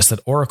it's obvious that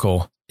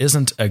Oracle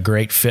isn't a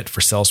great fit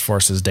for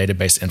Salesforce's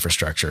database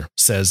infrastructure,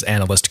 says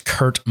analyst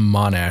Kurt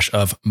Monash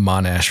of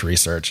Monash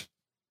Research.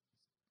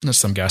 There's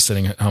some guy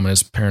sitting at home in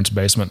his parents'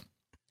 basement.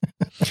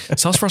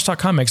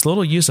 Salesforce.com makes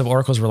little use of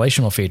Oracle's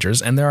relational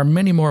features, and there are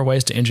many more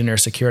ways to engineer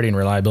security and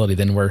reliability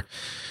than were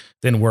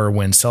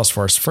when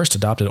Salesforce first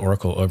adopted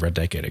Oracle over a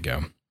decade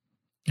ago.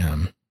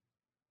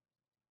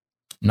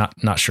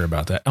 Not sure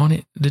about that. Oh,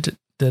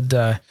 there's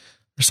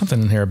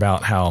something in here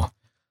about how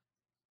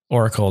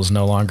Oracle is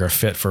no longer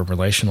fit for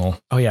relational.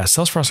 Oh yeah,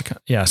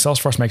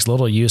 Salesforce makes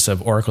little use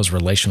of Oracle's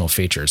relational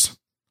features.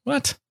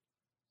 What?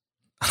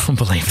 I don't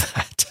believe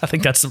that. I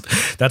think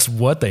that's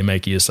what they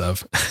make use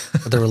of.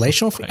 The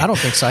relational? I don't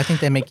think so. I think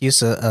they make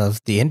use of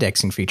the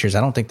indexing features.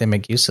 I don't think they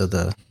make use of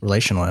the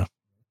relational.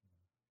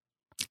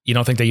 You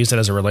don't think they use it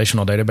as a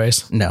relational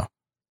database? No.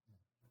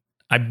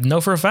 I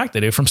know for a fact they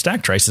do from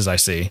stack traces I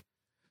see.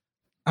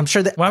 I'm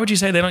sure that. Why would you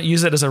say they don't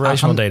use it as a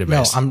relational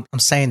database? No, I'm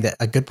saying that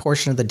a good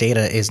portion of the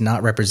data is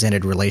not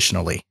represented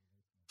relationally.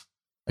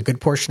 A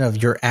good portion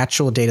of your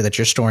actual data that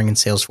you're storing in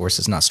Salesforce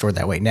is not stored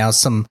that way. Now,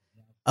 some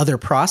other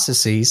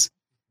processes,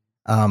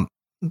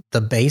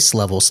 the base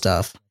level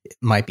stuff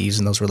might be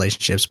using those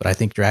relationships, but I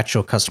think your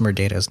actual customer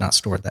data is not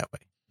stored that way.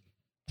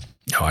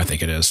 Oh, I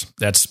think it is.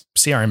 That's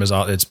CRM is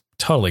all. It's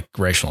totally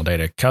relational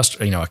data.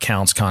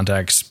 Accounts,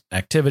 contacts,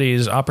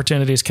 activities,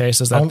 opportunities,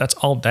 cases. That's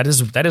all. That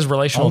is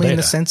relational only data. In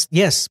a sense,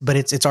 yes, but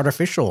it's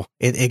artificial.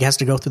 It has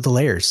to go through the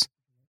layers.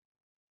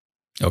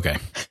 Okay.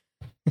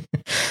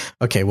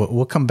 Okay,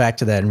 we'll come back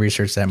to that and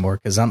research that more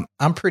because I'm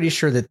pretty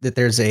sure that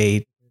there's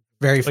a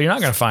very. Well, you're not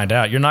going to find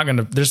out. You're not going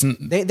to.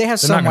 They have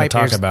some white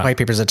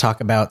papers that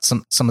talk about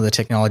some of the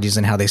technologies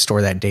and how they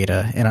store that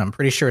data, and I'm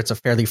pretty sure it's a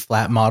fairly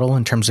flat model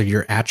in terms of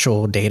your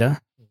actual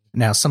data.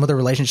 Now, some of the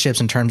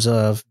relationships in terms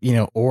of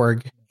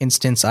org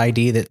instance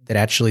ID that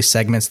actually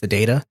segments the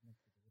data,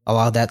 a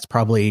lot of that's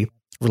probably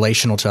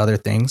relational to other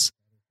things.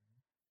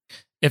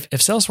 If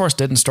Salesforce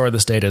didn't store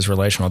this data as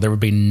relational, there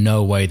would be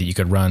no way that you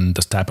could run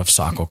this type of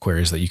SOQL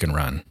queries that you can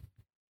run.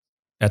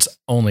 That's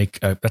only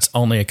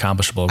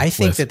accomplishable. I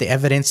think that the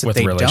evidence that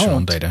they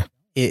don't data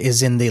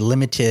is in the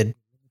limited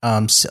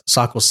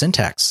SOQL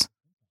syntax,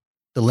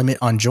 the limit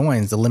on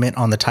joins, the limit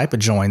on the type of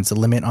joins, the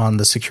limit on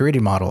the security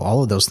model,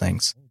 all of those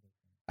things,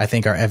 I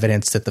think are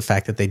evidence that the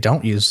fact that they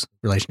don't use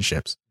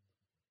relationships.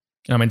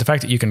 I mean, the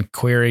fact that you can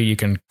query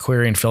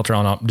and filter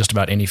on just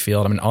about any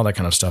field. I mean, all that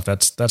kind of stuff.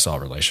 That's all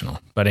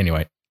relational. But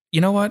anyway, you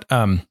know what?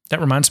 That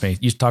reminds me.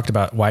 You talked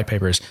about white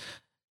papers.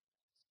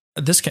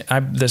 This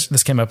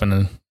came up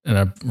in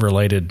a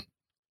related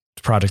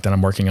project that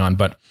I'm working on.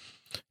 But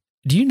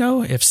do you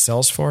know if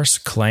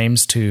Salesforce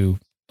claims to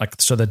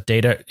the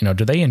data? Do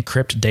they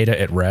encrypt data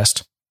at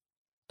rest?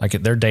 Like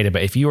their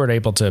database. If you were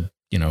able to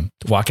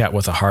walk out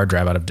with a hard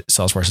drive out of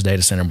Salesforce's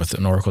data center with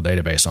an Oracle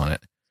database on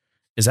it,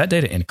 is that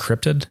data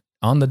encrypted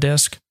on the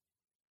disk?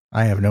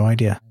 I have no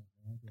idea.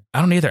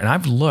 I don't either. And I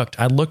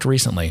looked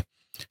recently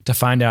to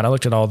find out. I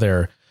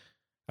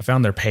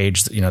found their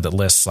page, that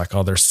lists like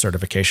all their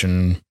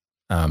certification,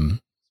 the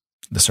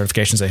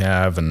certifications they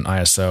have and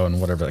ISO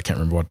and whatever. I can't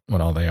remember what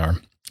all they are,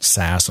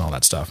 SAS and all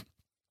that stuff.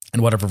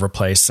 And whatever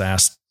replaced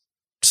SAS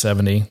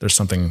 70, there's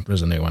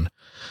a new one.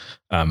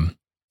 But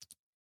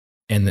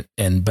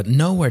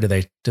nowhere do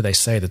they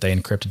say that they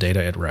encrypt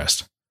data at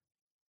rest.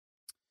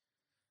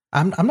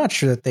 I'm not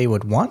sure that they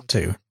would want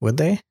to, would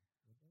they?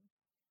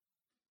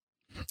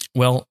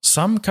 Well,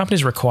 some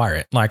companies require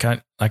it. Like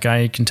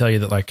I can tell you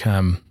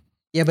that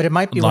yeah, but it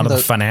might be a lot of the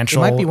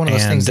financial it might be one of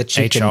those things that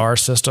HR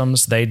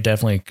systems, they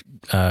definitely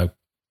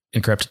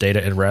encrypt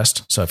data at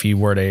rest. So if you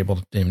were able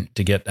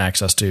to get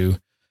access to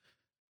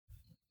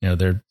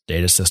their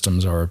data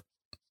systems or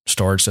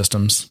storage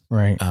systems,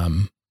 right,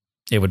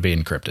 it would be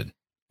encrypted.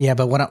 Yeah,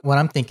 but what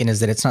I'm thinking is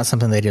that it's not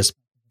something they just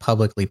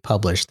publicly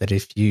publish. That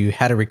if you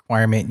had a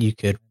requirement, you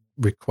could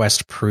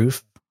request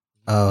proof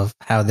of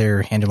how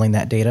they're handling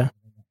that data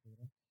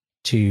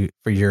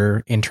for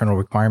your internal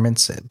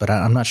requirements. But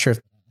I'm not sure if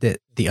that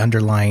the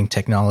underlying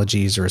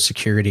technologies or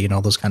security and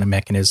all those kind of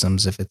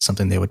mechanisms, if it's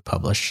something they would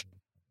publish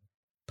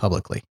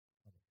publicly.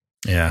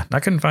 Yeah, I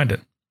couldn't find it.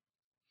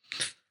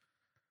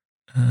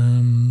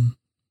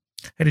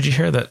 Hey, did you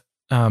hear that?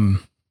 I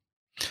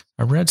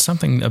read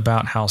something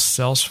about how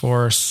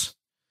Salesforce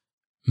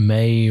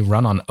may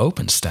run on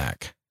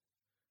OpenStack.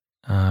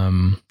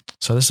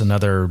 So this is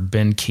another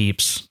Ben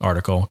Keeps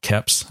article.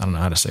 Keps, I don't know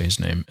how to say his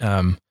name.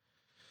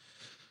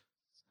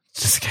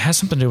 This has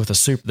something to do with the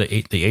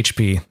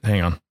HP.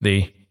 Hang on,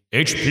 the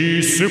HP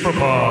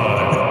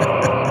SuperPod.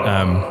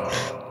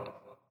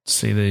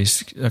 See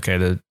these? Okay,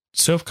 the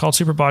so-called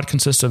SuperPod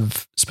consists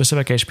of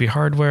specific HP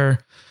hardware.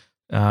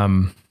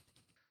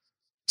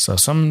 So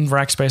some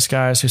Rackspace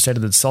guys who stated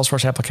that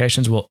Salesforce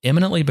applications will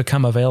imminently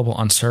become available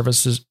on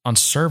servers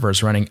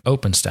running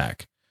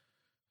OpenStack.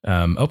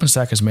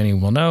 OpenStack, as many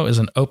will know, is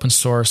an open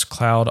source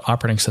cloud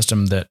operating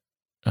system that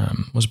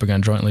was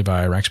begun jointly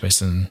by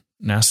Rackspace and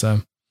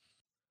NASA.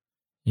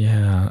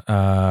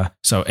 Yeah.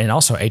 So, and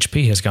also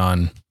HP has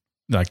gone,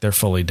 they're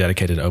fully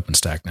dedicated to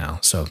OpenStack now.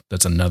 So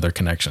that's another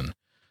connection.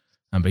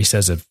 But he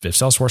says if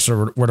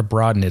Salesforce were to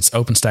broaden its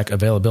OpenStack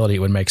availability, it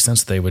would make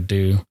sense that they would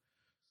do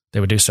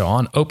so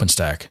on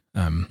OpenStack.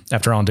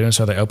 After all, in doing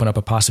so, they open up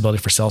a possibility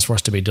for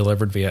Salesforce to be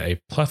delivered via a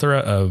plethora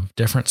of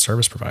different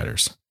service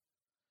providers.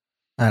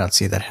 I don't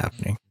see that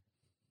happening.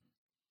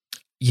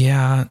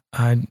 Yeah,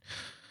 the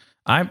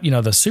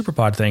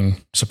SuperPod thing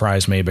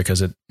surprised me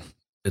because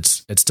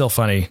it's still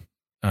funny.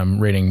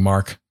 Reading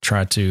Mark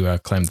try to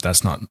claim that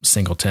that's not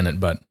single tenant,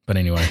 but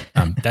anyway,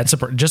 that's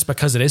just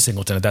because it is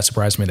single tenant, that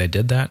surprised me they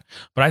did that.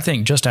 But I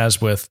think just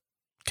as with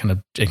kind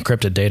of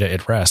encrypted data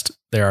at rest,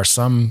 there are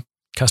some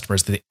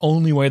customers that the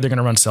only way they're going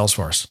to run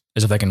Salesforce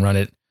is if they can run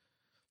it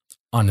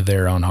on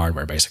their own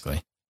hardware,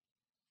 basically.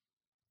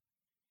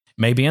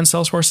 Maybe in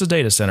Salesforce's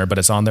data center, but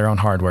it's on their own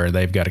hardware.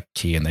 They've got a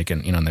key and they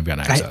can, and they've got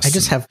access. I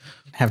just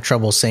have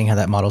trouble seeing how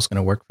that model is going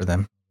to work for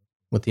them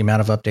with the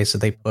amount of updates that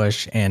they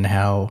push and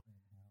how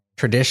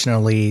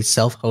traditionally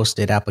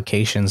self-hosted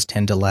applications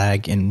tend to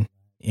lag in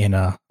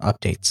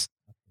updates.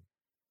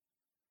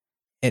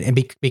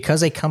 And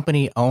because a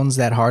company owns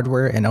that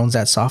hardware and owns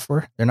that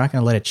software, they're not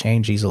going to let it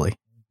change easily.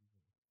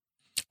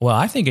 Well,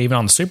 I think even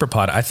on the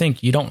SuperPod, I think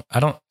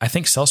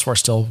Salesforce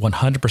still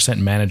 100%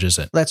 manages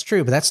it. That's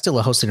true, but that's still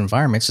a hosted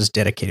environment. It's just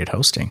dedicated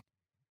hosting.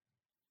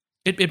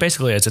 It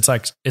basically is.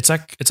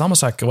 It's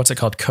almost like, what's it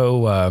called?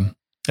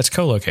 It's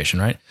co-location,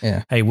 right?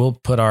 Yeah. Hey, we'll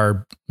put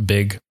our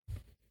big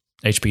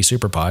HP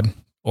SuperPod,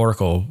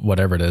 Oracle,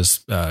 whatever it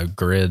is,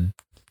 Grid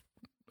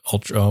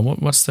Ultra.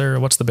 What's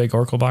the big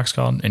Oracle box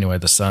called? Anyway,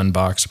 the Sun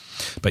box.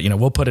 But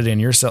we'll put it in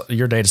your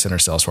data center,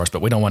 Salesforce.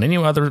 But we don't want any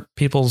other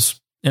people's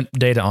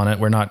data on it.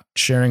 We're not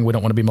sharing. We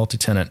don't want to be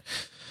multi-tenant.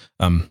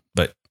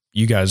 But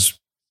you guys,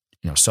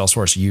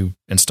 Salesforce, you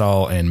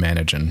install and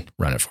manage and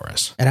run it for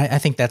us. And I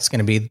think that's going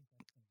to be.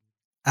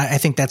 I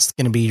think that's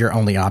going to be your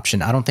only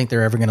option. I don't think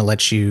they're ever going to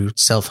let you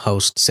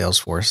self-host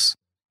Salesforce.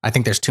 I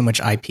think there's too much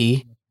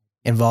IP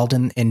involved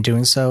in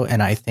doing so,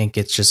 and I think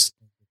it's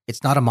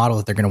not a model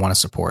that they're going to want to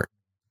support.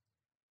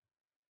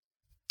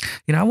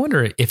 I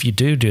wonder if you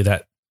do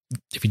that,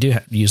 if you do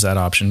use that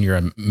option, you're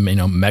a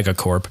mega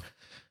corp.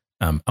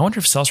 I wonder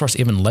if Salesforce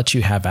even lets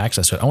you have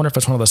access to it. I wonder if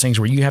it's one of those things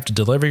where you have to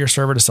deliver your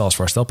server to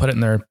Salesforce. They'll put it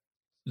in their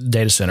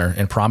data center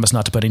and promise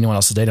not to put anyone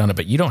else's data on it,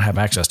 but you don't have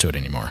access to it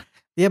anymore.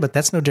 Yeah, but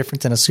that's no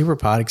different than a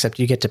SuperPod, except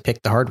you get to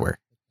pick the hardware.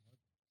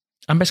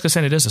 I'm basically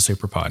saying it is a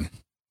SuperPod.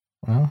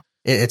 Well,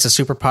 it's a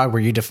SuperPod where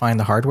you define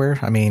the hardware.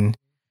 I mean,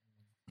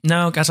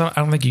 no, guys, I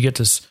don't think you get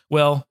to.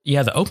 Well,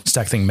 yeah, the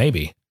OpenStack thing,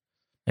 maybe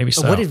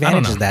so. What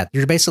advantage is that?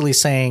 You're basically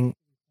saying,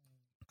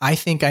 I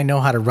think I know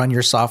how to run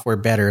your software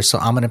better, so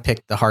I'm going to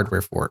pick the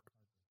hardware for it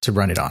to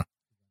run it on.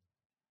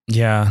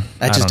 Yeah,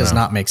 that just does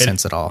not make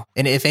sense at all.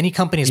 And if any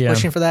company is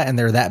pushing for that and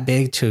they're that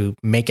big to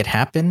make it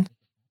happen,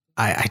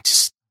 I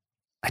just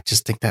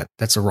think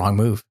that's a wrong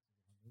move.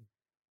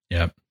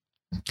 Yep.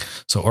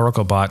 So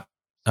Oracle bought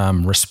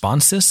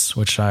Responsys,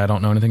 which I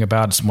don't know anything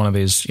about. It's one of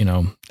these,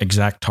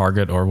 Exact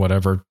Target or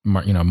whatever,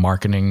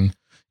 marketing,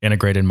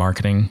 integrated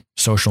marketing,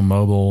 social,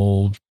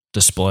 mobile,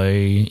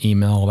 display,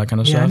 email, all that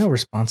kind of stuff. Yeah, I know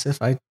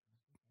Responsys.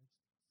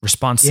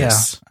 Responsys.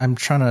 Yeah, I'm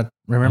trying to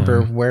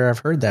remember where I've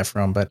heard that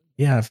from, but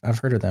yeah, I've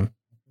heard of them.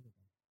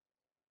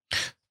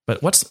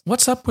 But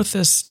what's up with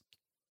this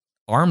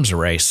arms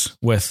race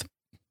with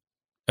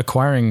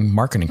acquiring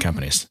marketing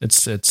companies?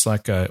 It's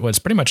like it's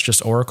pretty much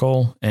just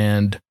Oracle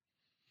and,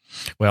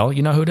 well,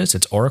 you know who it is?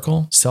 It's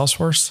Oracle,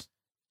 Salesforce,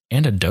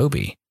 and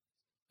Adobe,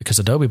 because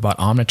Adobe bought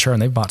Omniture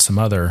and they've bought some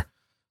other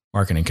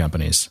marketing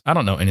companies. I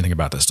don't know anything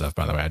about this stuff,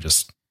 by the way.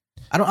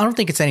 I don't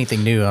think it's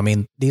anything new. I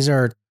mean, these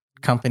are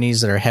companies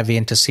that are heavy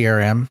into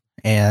CRM,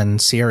 and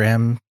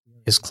CRM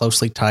is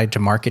closely tied to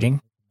marketing.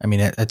 I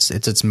mean, it's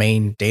its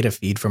main data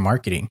feed for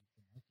marketing.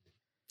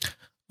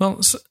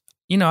 Well,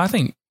 I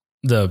think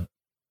the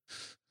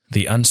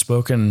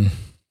unspoken,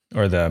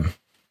 or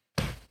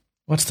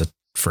what's the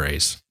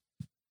phrase?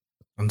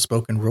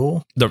 Unspoken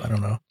rule? I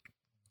don't know.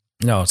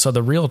 No. So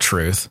the real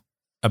truth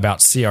about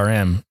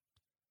CRM,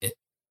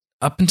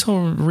 up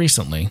until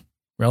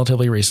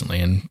relatively recently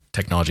in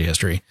technology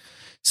history,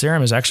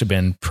 CRM has actually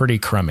been pretty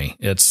crummy.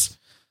 It's,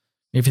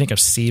 if you think of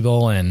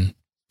Siebel and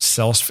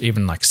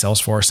even like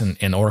Salesforce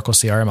and Oracle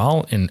CRM,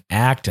 all in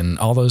Act and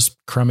all those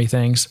crummy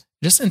things,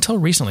 just until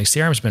recently,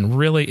 CRM has been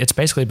it's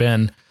basically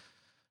been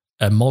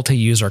a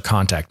multi-user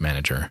contact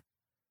manager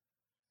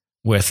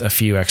with a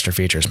few extra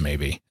features,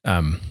 maybe.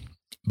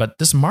 But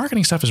this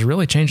marketing stuff is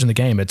really changing the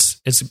game.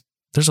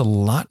 There's a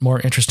lot more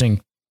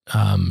interesting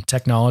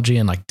technology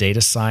and like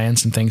data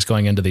science and things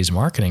going into these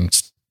marketing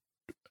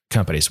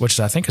companies, which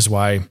I think is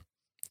why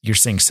you're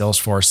seeing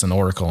Salesforce and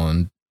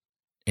Oracle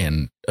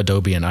and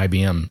Adobe and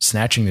IBM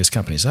snatching these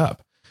companies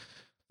up,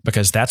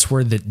 because that's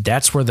where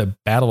the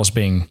battle is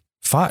being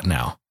fought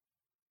now.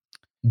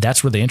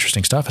 That's where the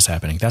interesting stuff is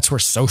happening. That's where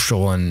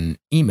social and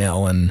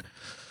email and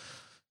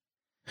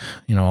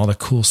all the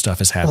cool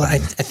stuff is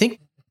happening. Well, I think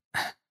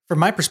from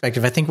my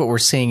perspective, I think what we're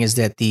seeing is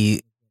that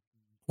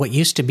what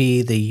used to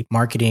be the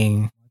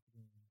marketing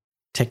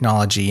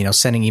technology,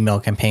 sending email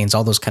campaigns,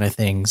 all those kind of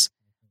things,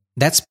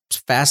 that's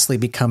fastly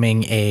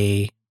becoming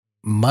a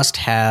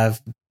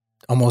must-have.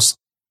 Almost,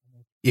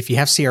 if you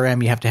have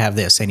CRM, you have to have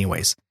this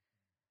anyways.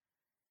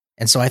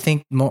 And so I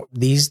think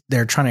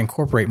they're trying to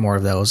incorporate more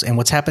of those. And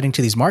what's happening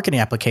to these marketing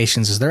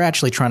applications is they're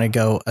actually trying to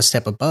go a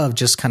step above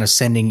just kind of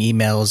sending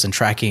emails and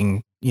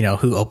tracking,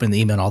 who opened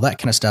the email and all that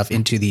kind of stuff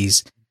into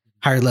these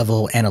higher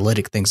level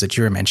analytic things that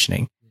you were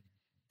mentioning.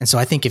 And so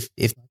I think if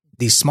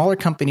these smaller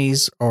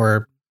companies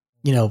or,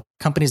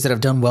 companies that have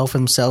done well for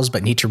themselves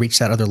but need to reach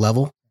that other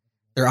level,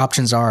 their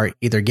options are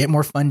either get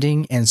more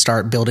funding and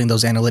start building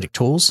those analytic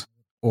tools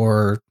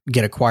or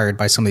get acquired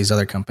by some of these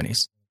other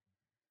companies.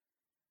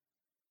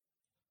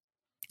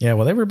 Yeah,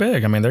 well, they were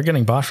big. I mean, they're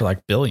getting bought for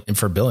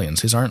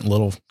billions. These aren't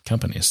little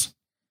companies.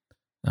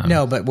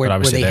 No, but were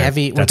they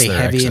heavy? Were they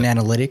heavy in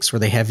analytics? Were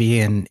they heavy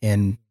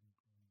in?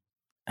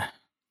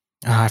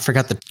 I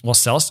forgot the. Well,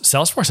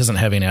 Salesforce isn't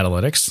heavy in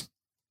analytics.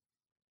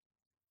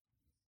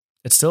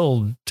 It's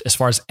still, as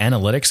far as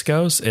analytics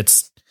goes,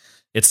 it's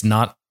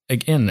not.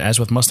 Again, as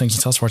with most things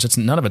in Salesforce, it's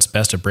none of it's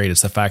best of breed.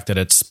 It's the fact that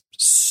it's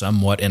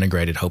somewhat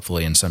integrated,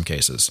 hopefully in some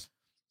cases.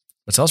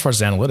 But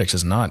Salesforce's analytics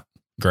is not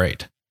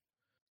great.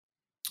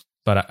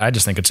 But I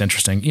just think it's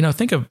interesting.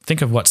 Think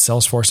of what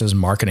Salesforce's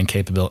marketing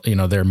capability,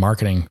 their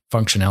marketing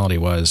functionality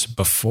was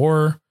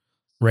before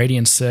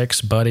Radian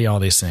 6, Buddy, all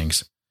these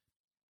things.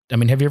 I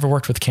mean, have you ever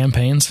worked with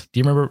campaigns? Do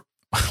you remember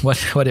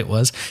what it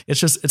was?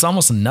 It's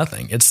almost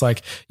nothing. It's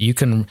like you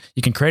can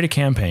create a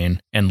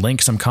campaign and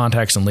link some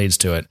contacts and leads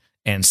to it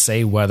and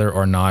say whether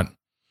or not,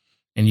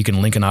 and you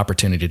can link an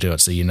opportunity to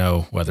it so you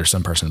know whether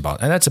some person bought.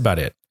 And that's about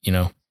it,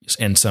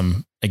 and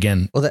some,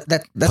 again, well,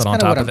 that's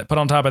put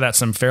on top of that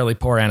some fairly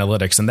poor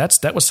analytics. And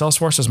that was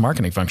Salesforce's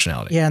marketing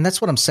functionality. Yeah, and that's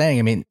what I'm saying.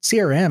 I mean,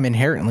 CRM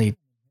inherently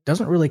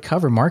doesn't really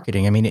cover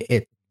marketing. I mean,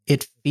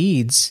 it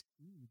feeds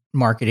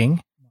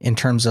marketing in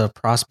terms of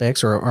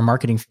prospects, or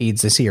marketing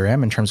feeds the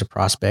CRM in terms of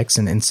prospects.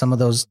 And some of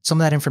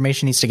that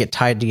information needs to get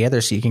tied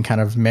together so you can kind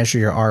of measure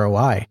your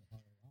ROI.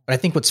 But I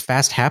think what's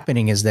fast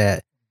happening is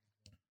that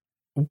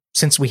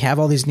since we have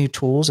all these new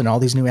tools and all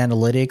these new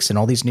analytics and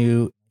all these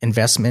new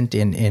investment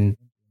in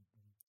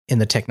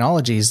the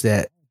technologies,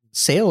 that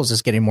sales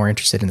is getting more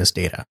interested in this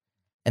data,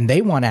 and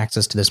they want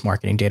access to this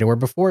marketing data, where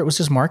before it was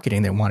just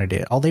marketing that wanted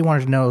it. All they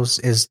wanted to know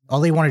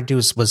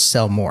was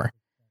sell more.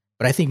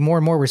 But I think more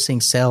and more we're seeing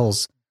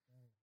sales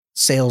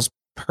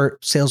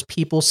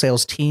people,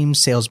 sales teams,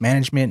 sales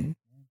management.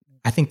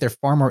 I think they're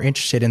far more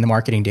interested in the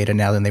marketing data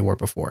now than they were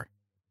before.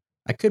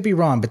 I could be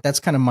wrong, but that's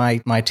kind of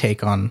my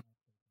take on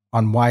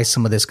why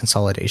some of this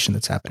consolidation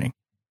that's happening.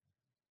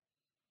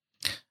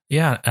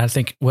 Yeah, I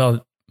think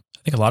a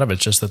lot of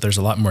it's just that there's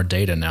a lot more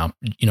data now.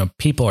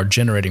 People are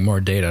generating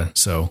more data,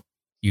 so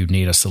you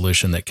need a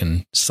solution that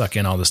can suck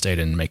in all this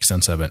data and make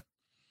sense of it.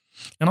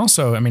 And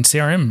also, I mean,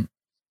 CRM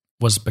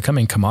was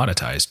becoming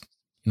commoditized.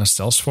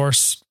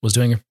 Salesforce was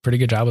doing a pretty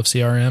good job of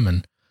CRM,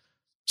 and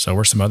so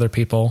were some other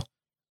people.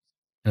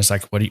 And it's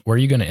like, where are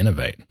you going to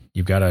innovate?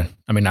 You've got to.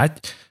 I mean,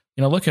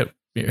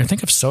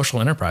 think of social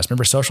enterprise.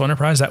 Remember social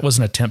enterprise? That was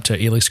an attempt to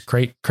at least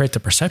create the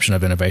perception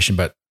of innovation,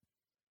 but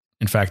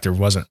in fact, there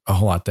wasn't a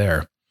whole lot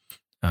there.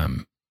 I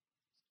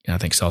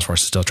think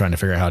Salesforce is still trying to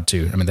figure out how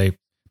to. I mean, they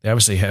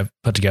obviously have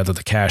put together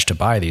the cash to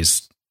buy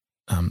these,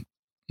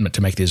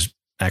 to make these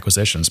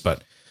acquisitions,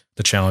 but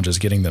the challenge is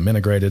getting them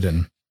integrated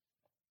and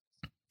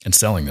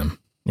selling them.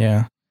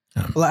 Yeah.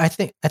 Well, I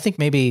think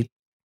maybe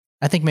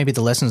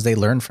the lessons they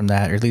learned from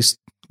that, or at least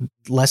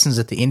lessons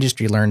that the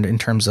industry learned in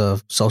terms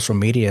of social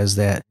media, is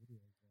that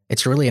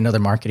it's really another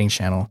marketing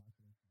channel.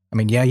 I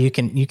mean, yeah, you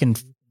can,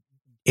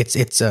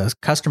 it's a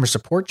customer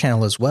support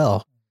channel as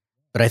well,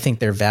 but I think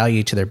their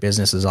value to their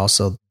business is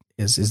also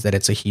is that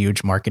it's a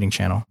huge marketing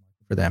channel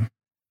for them.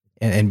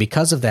 And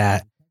because of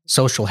that,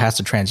 social has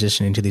to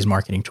transition into these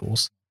marketing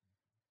tools,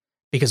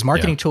 because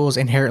marketing tools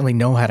inherently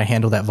know how to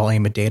handle that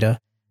volume of data,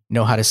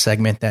 know how to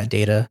segment that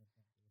data,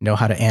 know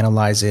how to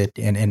analyze it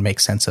and make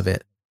sense of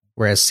it.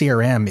 Whereas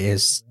CRM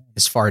is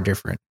far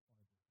different.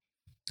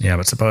 Yeah,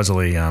 but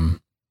supposedly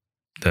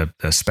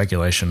the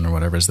speculation or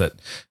whatever is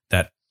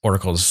that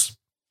Oracle's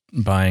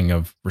buying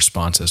of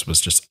responses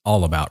was just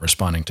all about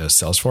responding to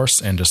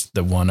Salesforce and just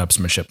the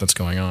one-upsmanship that's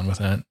going on with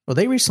that. Well,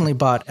 they recently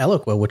bought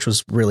Eloqua, which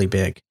was really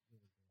big.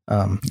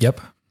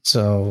 Yep.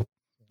 So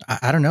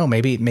I don't know.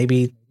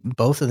 Maybe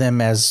both of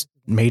them as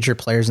major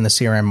players in the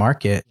CRM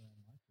market.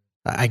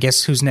 I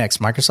guess who's next?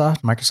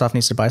 Microsoft? Microsoft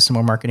needs to buy some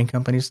more marketing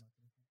companies.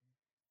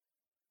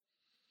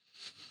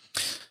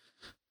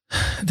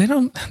 They're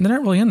not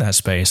really in that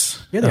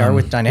space. Yeah, they are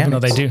with Dynamics. Even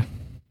though they do.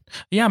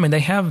 Yeah, I mean,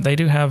 they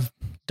do have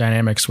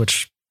Dynamics,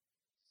 which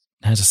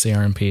has a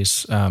CRM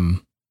piece.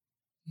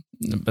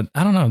 But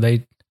I don't know.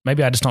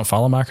 Maybe I just don't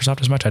follow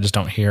Microsoft as much. I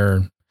don't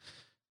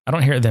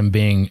hear them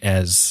being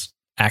as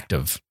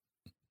active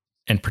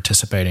and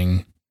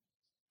participating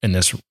in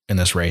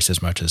this race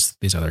as much as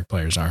these other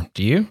players are.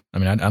 Do you? I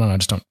mean, I don't know. I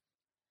just don't.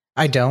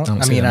 I don't.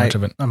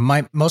 I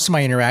mean, most of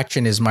my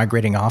interaction is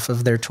migrating off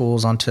of their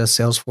tools onto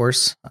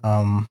Salesforce.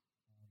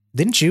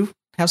 Didn't you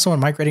have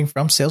someone migrating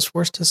from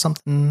Salesforce to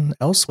something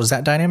else? Was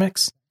that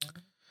Dynamics?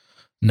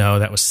 No,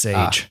 that was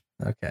Sage.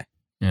 Okay.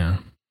 Yeah.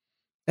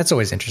 That's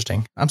always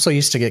interesting. I'm so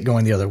used to get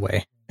going the other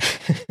way.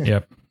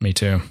 Yep. Me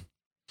too.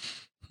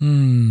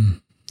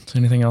 Is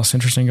anything else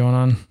interesting going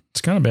on? It's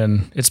kind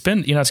of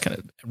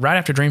right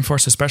after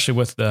Dreamforce, especially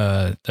with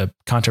the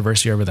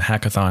controversy over the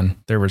hackathon.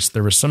 There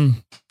was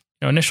some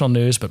initial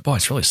news, but boy,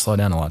 it's really slowed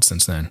down a lot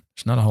since then.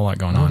 There's not a whole lot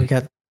going on. We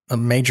got a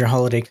major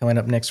holiday coming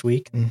up next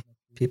week, and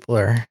people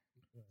are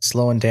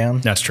slowing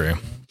down. That's true.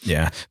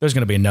 Yeah, there's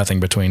going to be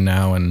nothing between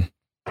now and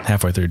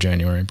halfway through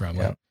January,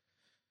 probably. Yep.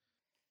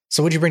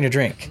 So, what'd you bring to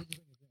drink?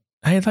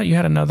 Hey, I thought you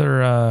had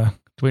another.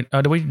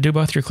 Did we do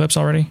both your clips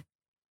already?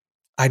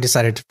 I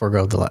decided to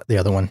forego the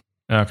other one.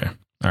 Okay.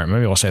 All right,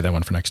 maybe we'll save that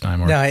one for next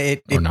time. No,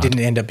 it didn't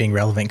end up being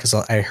relevant because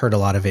I heard a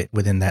lot of it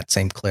within that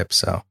same clip.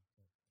 So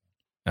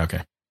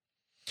Okay.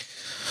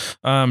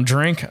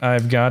 Drink,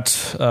 I've got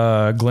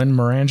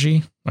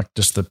Glenmorangie, like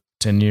just the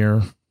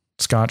 10-year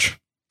Scotch.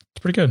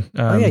 It's pretty good.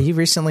 You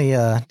recently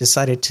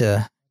decided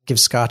to give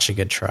Scotch a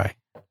good try.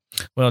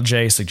 Well,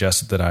 Jay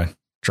suggested that I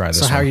try this.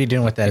 So how one. are you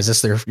doing with that? Is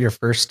this your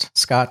first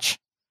Scotch?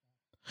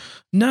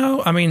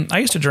 No, I mean, I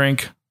used to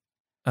drink,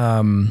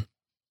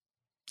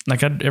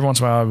 like every once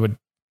in a while I would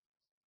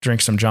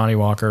drink some Johnny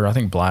Walker, I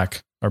think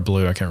black or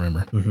blue, I can't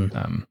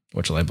remember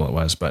which label it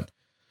was, but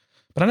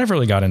I never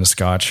really got into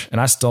Scotch, and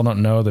I still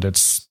don't know that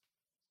it's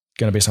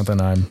going to be something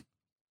I'm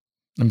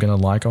going to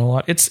like a whole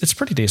lot. It's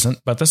pretty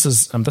decent, but this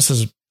is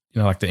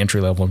like the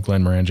entry level of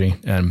Glenmorangie,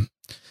 and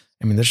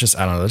I mean, there's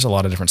I don't know, there's a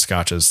lot of different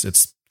Scotches.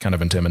 It's kind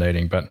of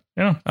intimidating, but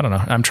I don't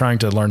know. I'm trying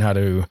to learn how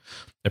to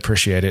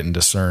appreciate it and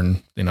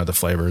discern, the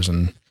flavors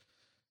and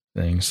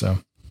things. So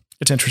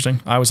it's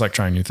interesting. I always like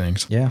trying new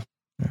things. Yeah.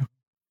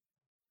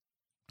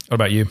 What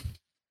about you?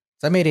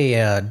 So I made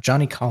a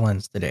Johnny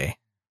Collins today.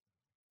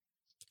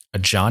 A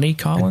Johnny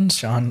Collins?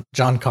 John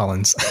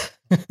Collins.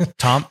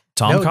 Tom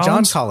no, Collins?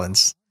 John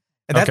Collins.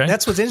 And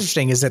that's what's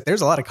interesting is that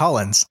there's a lot of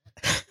Collins.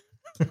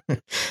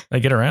 They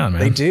get around,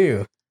 man. They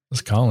do.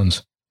 It's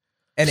Collins.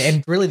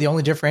 And really the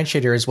only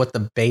differentiator is what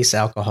the base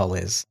alcohol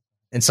is.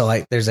 And so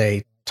like there's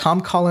a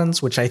Tom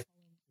Collins, which I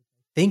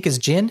think is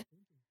gin.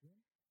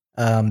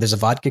 There's a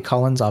vodka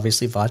Collins,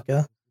 obviously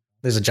vodka.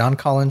 There's a John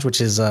Collins, which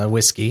is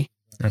whiskey.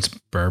 That's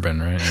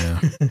bourbon, right? Yeah.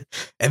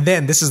 And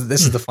then this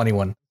is the funny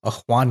one. A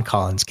Juan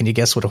Collins. Can you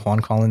guess what a Juan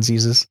Collins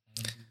uses?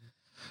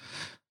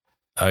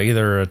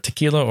 Either a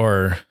tequila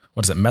or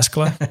what is it?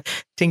 Mezcla?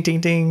 Ting,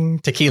 ting, ting.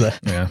 Tequila.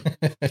 Yeah.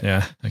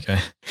 Yeah. Okay.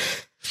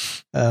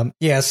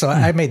 So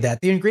I made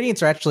that. The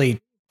ingredients are actually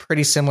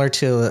pretty similar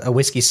to a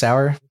whiskey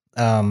sour.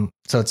 So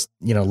it's,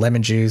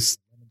 lemon juice,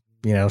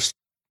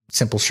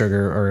 simple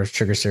sugar or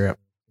sugar syrup,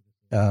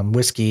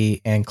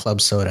 whiskey and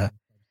club soda.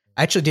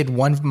 I actually did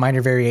one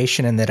minor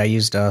variation in that I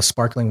used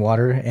sparkling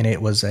water, and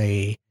it was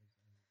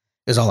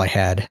all I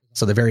had.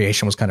 So the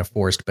variation was kind of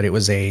forced, but it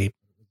was that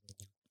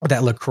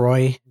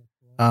LaCroix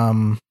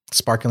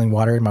sparkling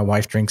water. My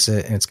wife drinks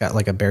it, and it's got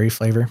like a berry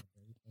flavor.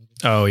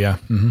 Oh, yeah.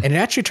 Mm-hmm. And it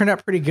actually turned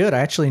out pretty good. I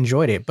actually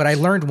enjoyed it. But I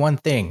learned one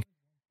thing.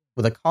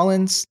 With a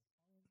Collins,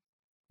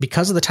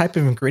 because of the type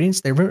of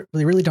ingredients, they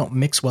really don't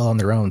mix well on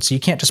their own. So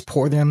you can't just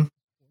pour them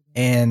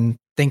and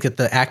think that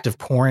the act of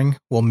pouring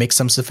will mix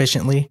them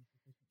sufficiently.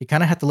 You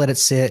kind of have to let it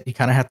sit. You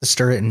kind of have to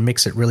stir it and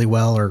mix it really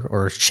well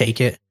or shake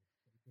it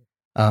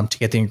to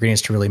get the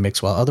ingredients to really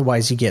mix well.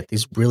 Otherwise, you get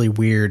these really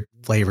weird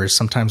flavors,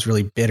 sometimes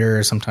really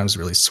bitter, sometimes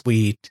really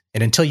sweet.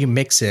 And until you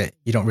mix it,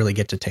 you don't really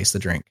get to taste the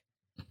drink.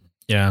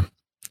 Yeah.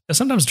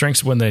 Sometimes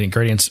drinks, when the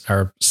ingredients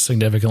are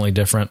significantly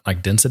different,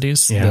 like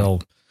densities, they'll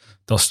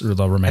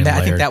remain layered.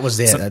 I think that was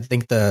it. I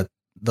think the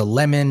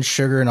lemon,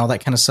 sugar, and all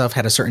that kind of stuff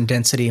had a certain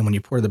density, and when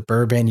you pour the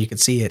bourbon, you could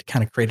see it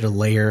kind of created a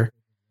layer.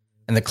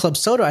 And the club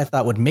soda, I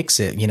thought, would mix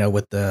it,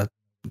 with the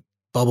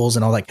bubbles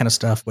and all that kind of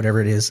stuff,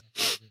 whatever it is.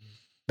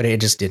 But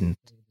it just didn't.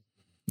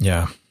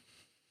 Yeah.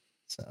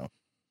 So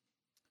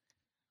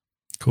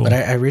cool. But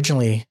I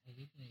originally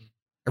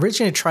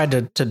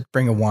tried to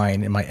bring a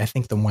wine, and I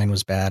think the wine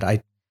was bad.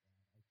 It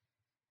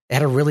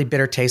had a really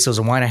bitter taste. It was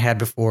a wine I had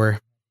before.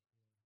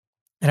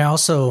 And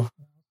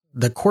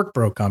the cork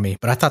broke on me,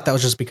 but I thought that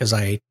was just because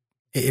I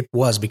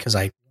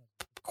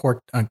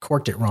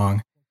uncorked it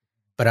wrong.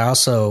 But I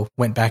also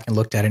went back and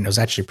looked at it, and it was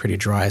actually pretty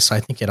dry. So I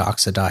think it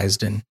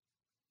oxidized, and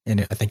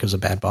I think it was a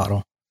bad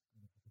bottle.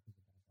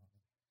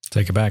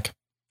 Take it back.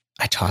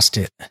 I tossed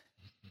it.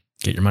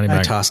 Get your money back.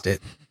 I tossed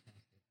it.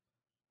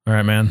 All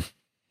right, man.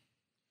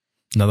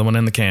 Another one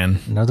in the can.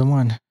 Another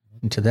one.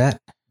 And to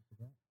that,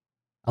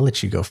 I'll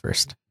let you go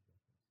first.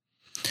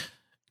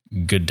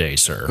 Good day,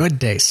 sir. Good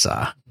day,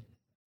 sir.